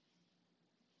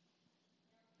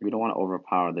 We don't want to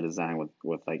overpower the design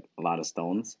with like a lot of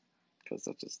stones, because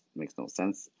that just makes no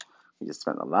sense. We just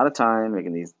spent a lot of time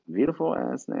making these beautiful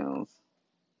ass nails.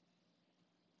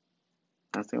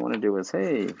 Last thing I want to do is,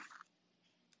 hey,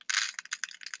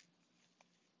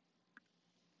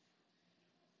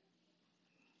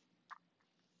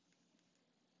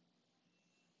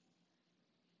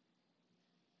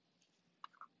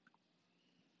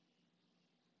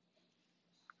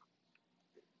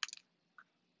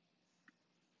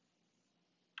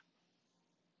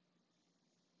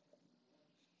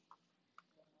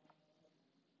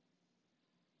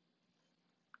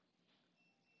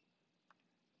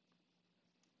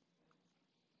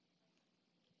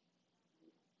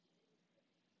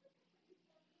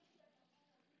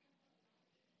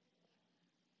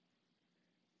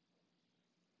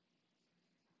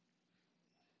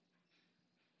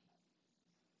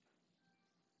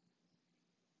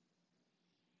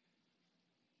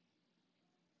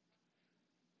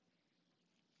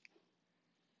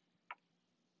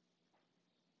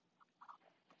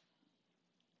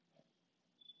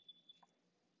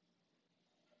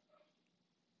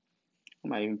 I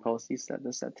might even post this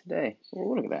set today.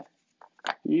 Oh, look at that.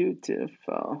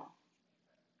 Beautiful.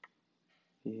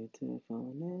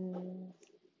 Beautiful nails.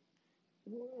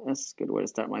 That's a good way to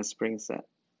start my spring set.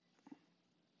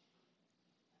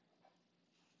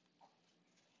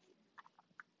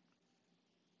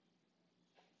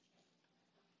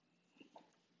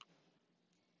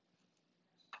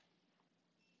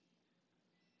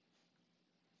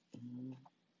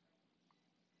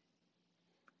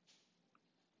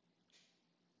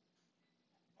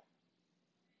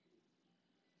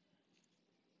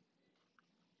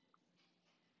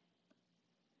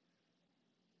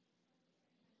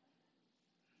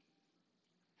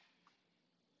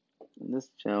 And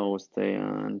this gel will stay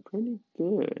on pretty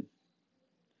good.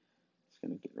 Just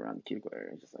gonna get around the cuticle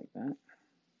area just like that.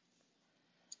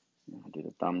 I'll do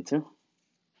the thumb too.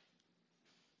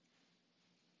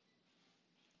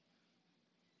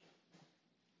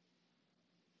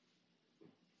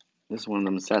 This is one of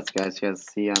them sets, guys, you guys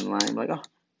see online. Like, oh,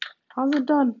 how's it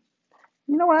done?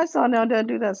 You know what? I saw now Dad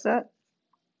do that set.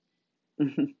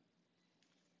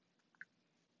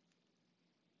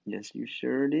 Yes, you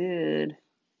sure did.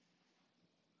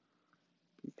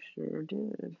 You sure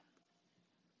did.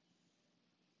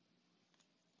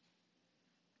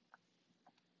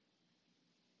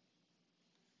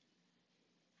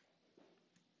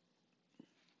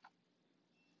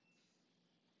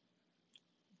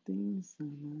 Things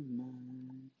on my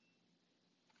mind.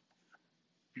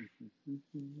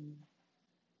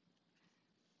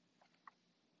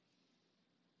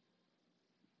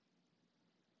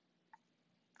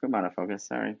 Come on, focus.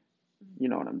 Sorry. You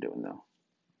know what I'm doing though.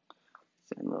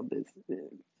 Saying a little bit big.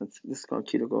 This is called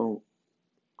cuticle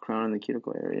crown in the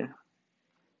cuticle area.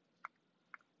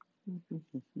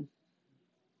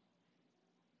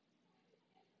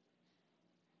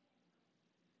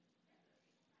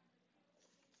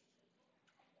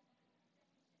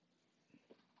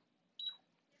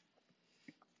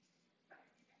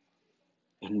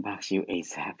 Inbox you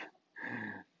ASAP.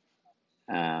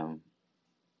 Um,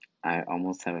 I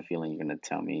almost have a feeling you're gonna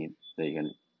tell me that you're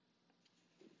gonna.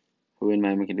 Who in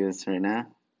mind we can do this right now?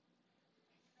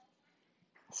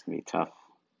 It's gonna be tough.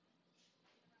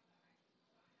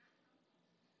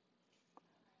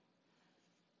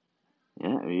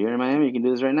 Yeah, if you're in Miami, you can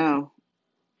do this right now.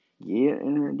 Get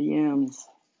in her DMs.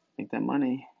 Make that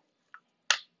money.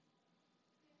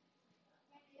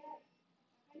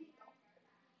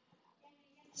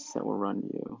 Set will run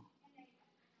you.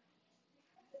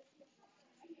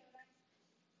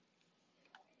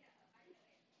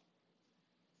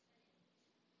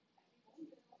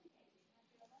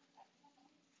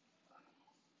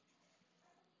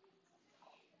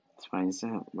 It's funny.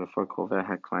 Before COVID, I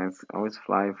had clients always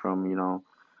fly from,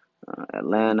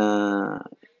 Atlanta,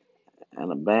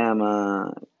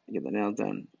 Alabama, get the nails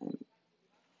done.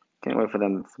 Can't wait for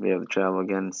them to be able to travel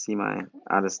again and see my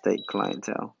out of state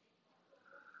clientele.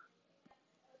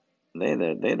 They're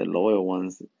the loyal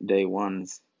ones, day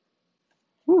ones.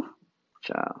 Whew,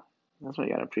 child. That's why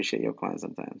you gotta appreciate your clients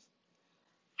sometimes.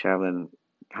 Traveling,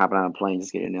 hopping on a plane,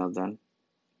 just get your nails done.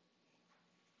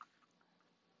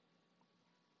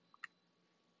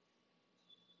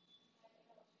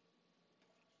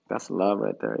 That's love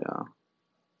right there, y'all.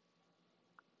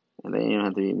 And they don't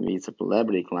have to even be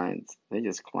celebrity clients. They're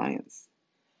just clients.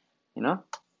 You know?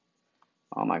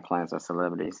 All my clients are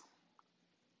celebrities.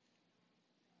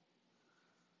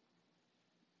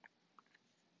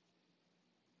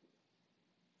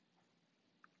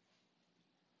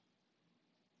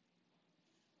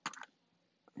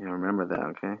 You know, remember that,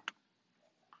 okay?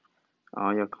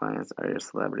 All your clients are your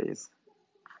celebrities.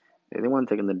 They're the one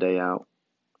taking the day out,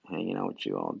 hanging out with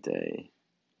you all day,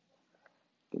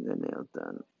 getting their nails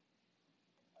done.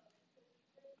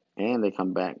 And they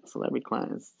come back. Celebrity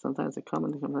clients. Sometimes they come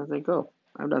and sometimes they go.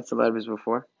 I've done celebrities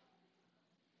before.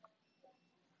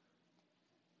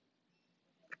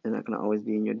 They're not gonna always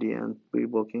be in your DM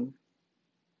rebooking.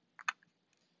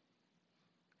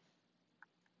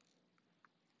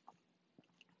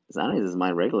 Honestly, this is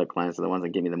my regular clients are the ones that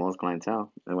give me the most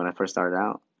clientele. And when I first started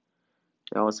out,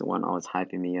 they always the one always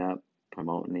hyping me up,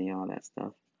 promoting me, all that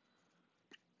stuff.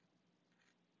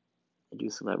 I do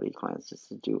celebrity clients just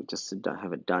to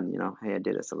have it done. You know, hey, I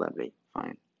did a celebrity.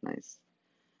 Fine, nice.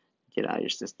 Get out of your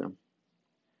system.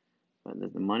 But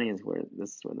the money is where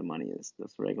this is where the money is.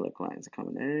 Those regular clients are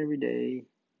coming every day.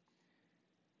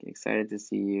 Get excited to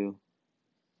see you.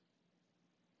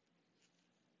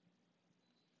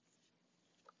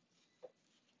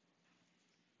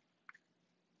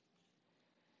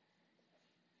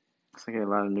 So I get a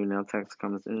lot of new nail techs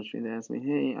come to this industry. They ask me,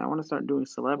 "Hey, I want to start doing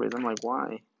celebrities." I'm like,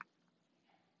 "Why?"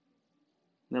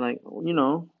 They're like, well, "You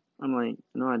know." I'm like,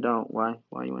 "No, I don't. Why?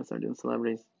 Why you want to start doing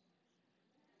celebrities?"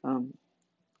 Um,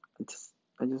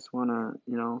 I just wanna,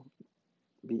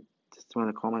 be just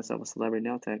wanna call myself a celebrity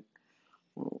nail tech.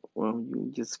 Well,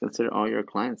 you just consider all your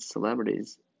clients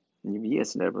celebrities, and you be a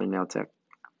celebrity nail tech.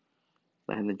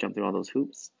 Let him jump through all those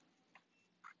hoops.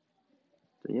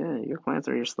 So yeah, your clients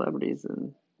are your celebrities,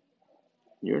 and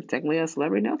you're technically a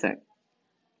celebrity nail tech.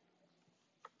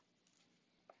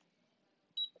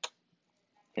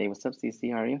 Hey, what's up,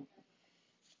 CC? How are you?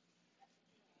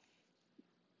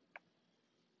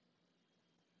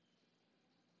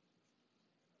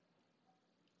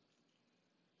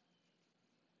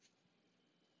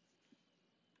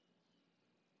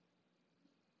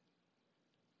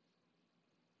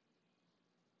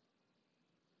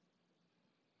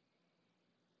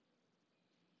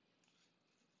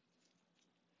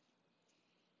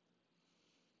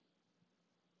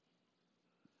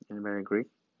 Anybody agree?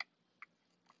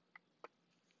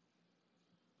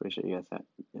 Pretty sure you guys have,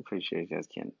 I'm pretty sure you guys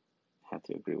can have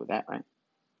to agree with that, right?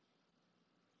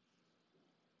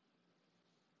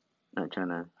 Not trying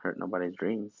to hurt nobody's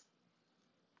dreams.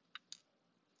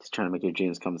 Just trying to make your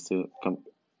dreams come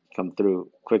through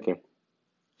quicker.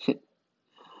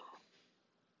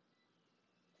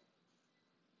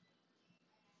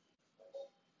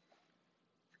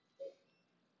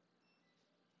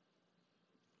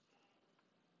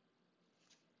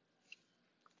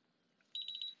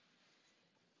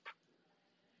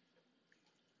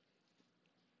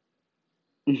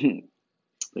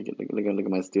 Look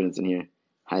at my students in here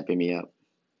hyping me up.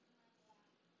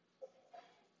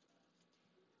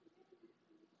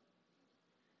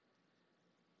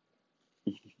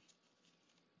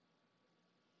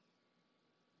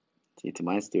 See, to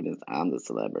my students, I'm the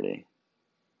celebrity.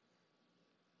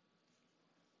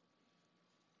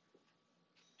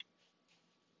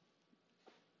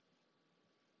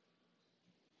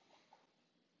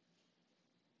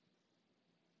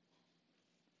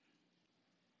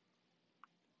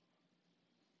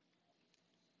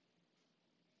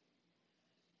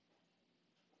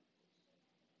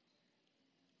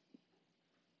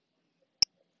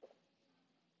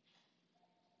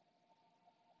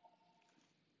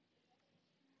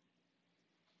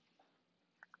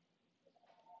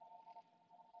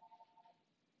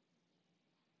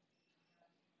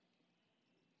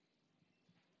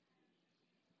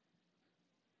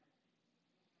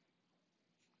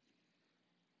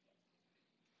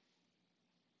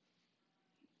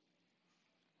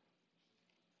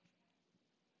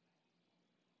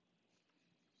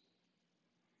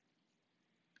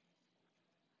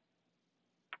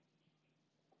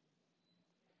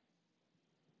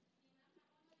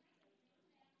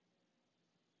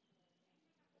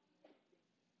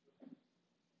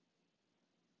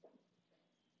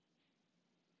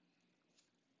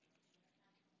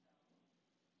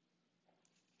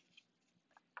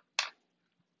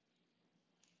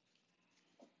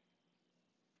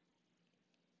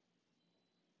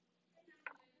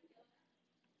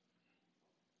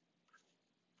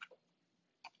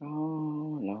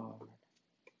 Oh Lord.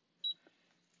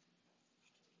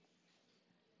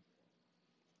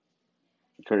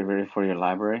 Pretty ready for your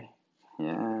library?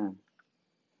 Yeah.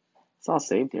 It's all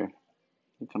saved here.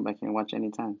 You come back here and watch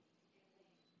anytime.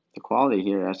 The quality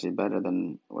here is actually better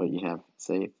than what you have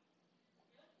saved.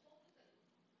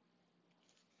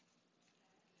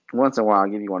 Once in a while, I'll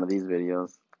give you one of these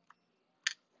videos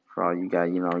for all you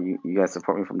guys. You know, you guys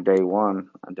support me from day one.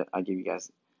 I give you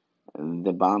guys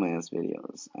the bomb ass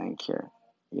videos. I don't care.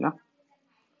 You know,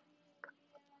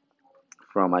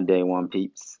 for all my day one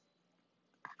peeps.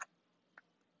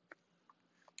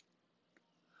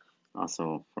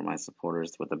 Also for my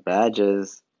supporters with the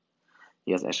badges.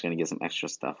 You guys actually gonna get some extra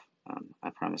stuff. I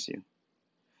promise you.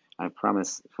 I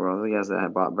promise for all the guys that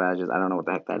have bought badges. I don't know what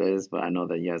the heck that is, but I know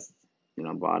that you guys,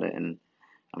 bought it, and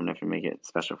I'm gonna make it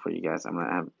special for you guys. I'm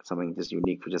gonna have something just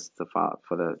unique for just the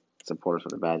for the supporters for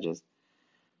the badges.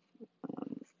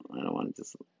 Um, I don't want to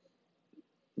just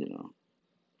you know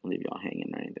leave y'all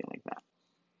hanging or anything like that.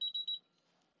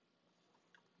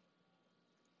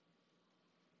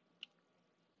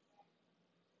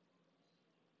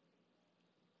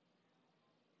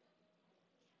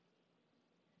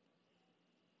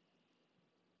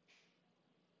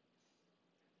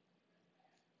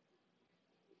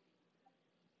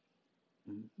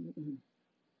 Mm-hmm.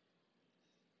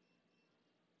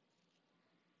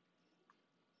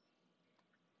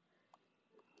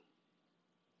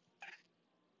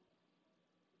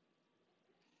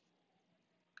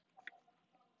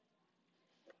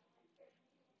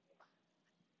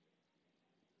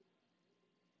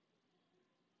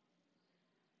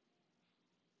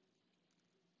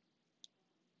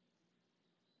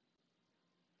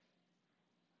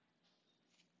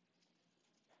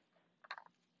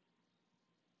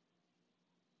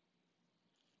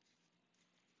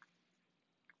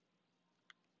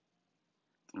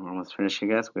 We're almost finished, you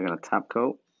guys. We're gonna top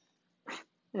coat,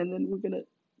 and then we're gonna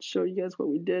show you guys what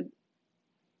we did.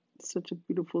 Such a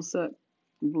beautiful set,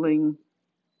 bling,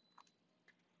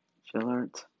 fill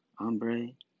art, ombre.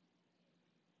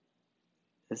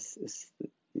 This is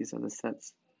these are the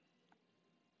sets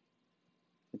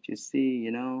that you see.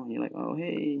 And you're like, oh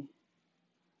hey,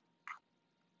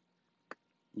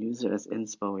 use it as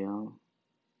inspo, y'all.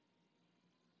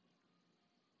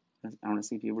 I want to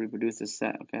see if you reproduce this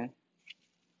set, okay?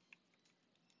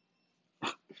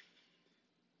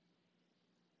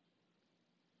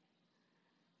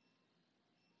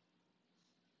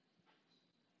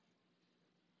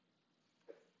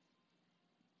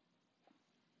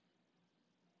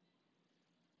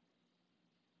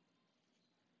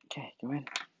 Okay, go in.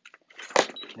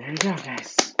 There you go,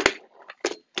 guys.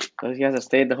 Those guys have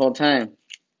stayed the whole time.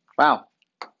 Wow.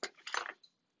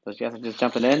 Those guys are just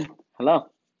jumping in. Hello.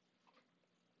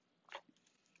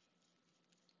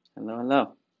 Hello,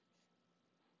 hello.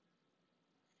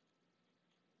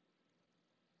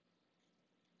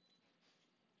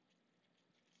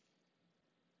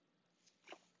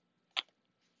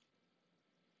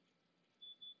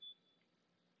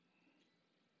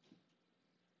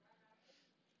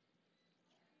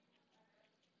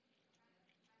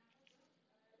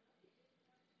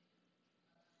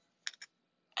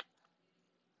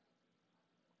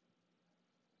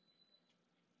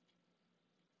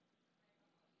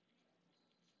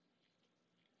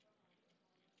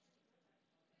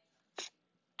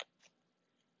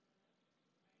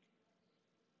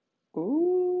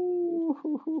 Ooh,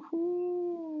 hoo, hoo,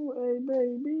 hoo. Hey,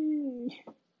 baby.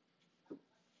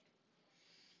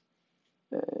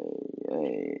 Hey,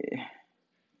 hey.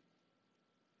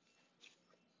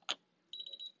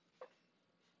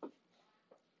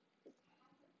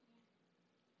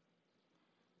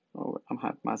 Oh, I'm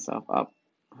hyping myself up.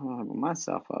 I'm hyping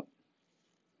myself up.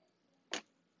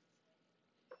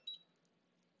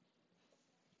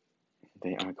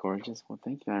 They are gorgeous. Well,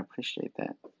 thank you. I appreciate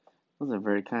that. Those are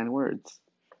very kind words.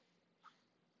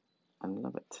 I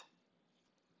love it.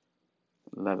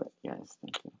 Love it, guys.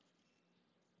 Thank you.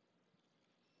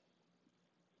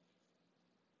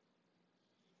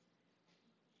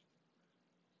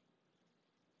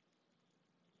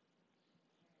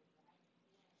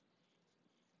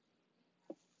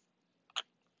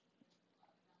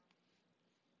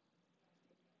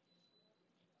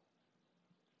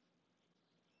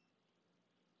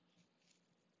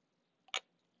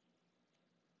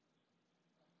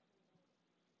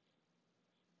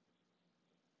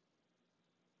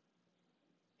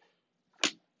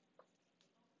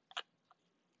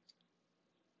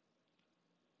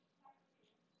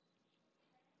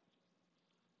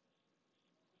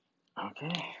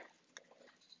 Okay.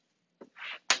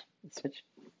 Switch.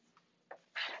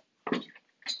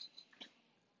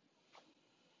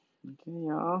 Okay,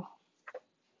 y'all.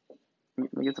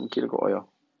 Let me get some cuticle oil.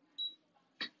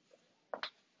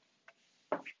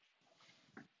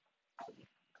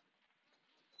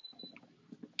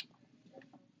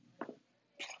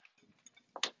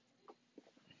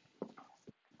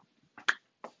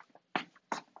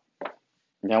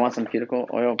 Y'all want some cuticle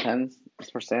oil pens? It's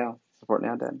for sale. Support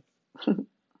now, Dad.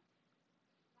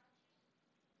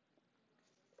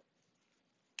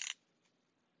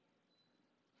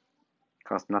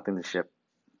 Costs nothing to ship.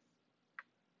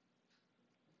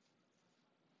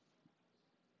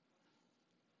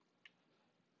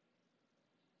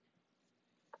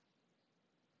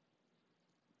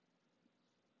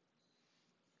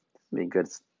 Be good,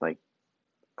 like,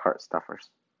 cart stuffers.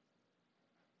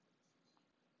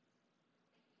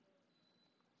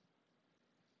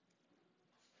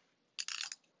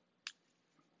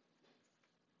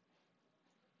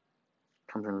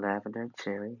 Comes in lavender,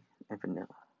 cherry, and vanilla.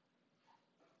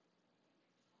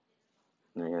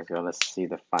 There you go. Let's see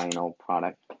the final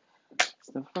product.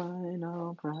 It's the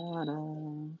final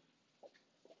product.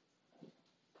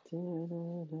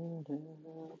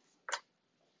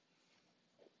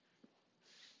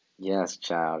 Yes,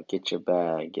 child. Get your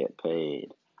bag. Get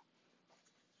paid.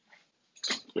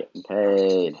 Getting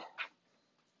paid.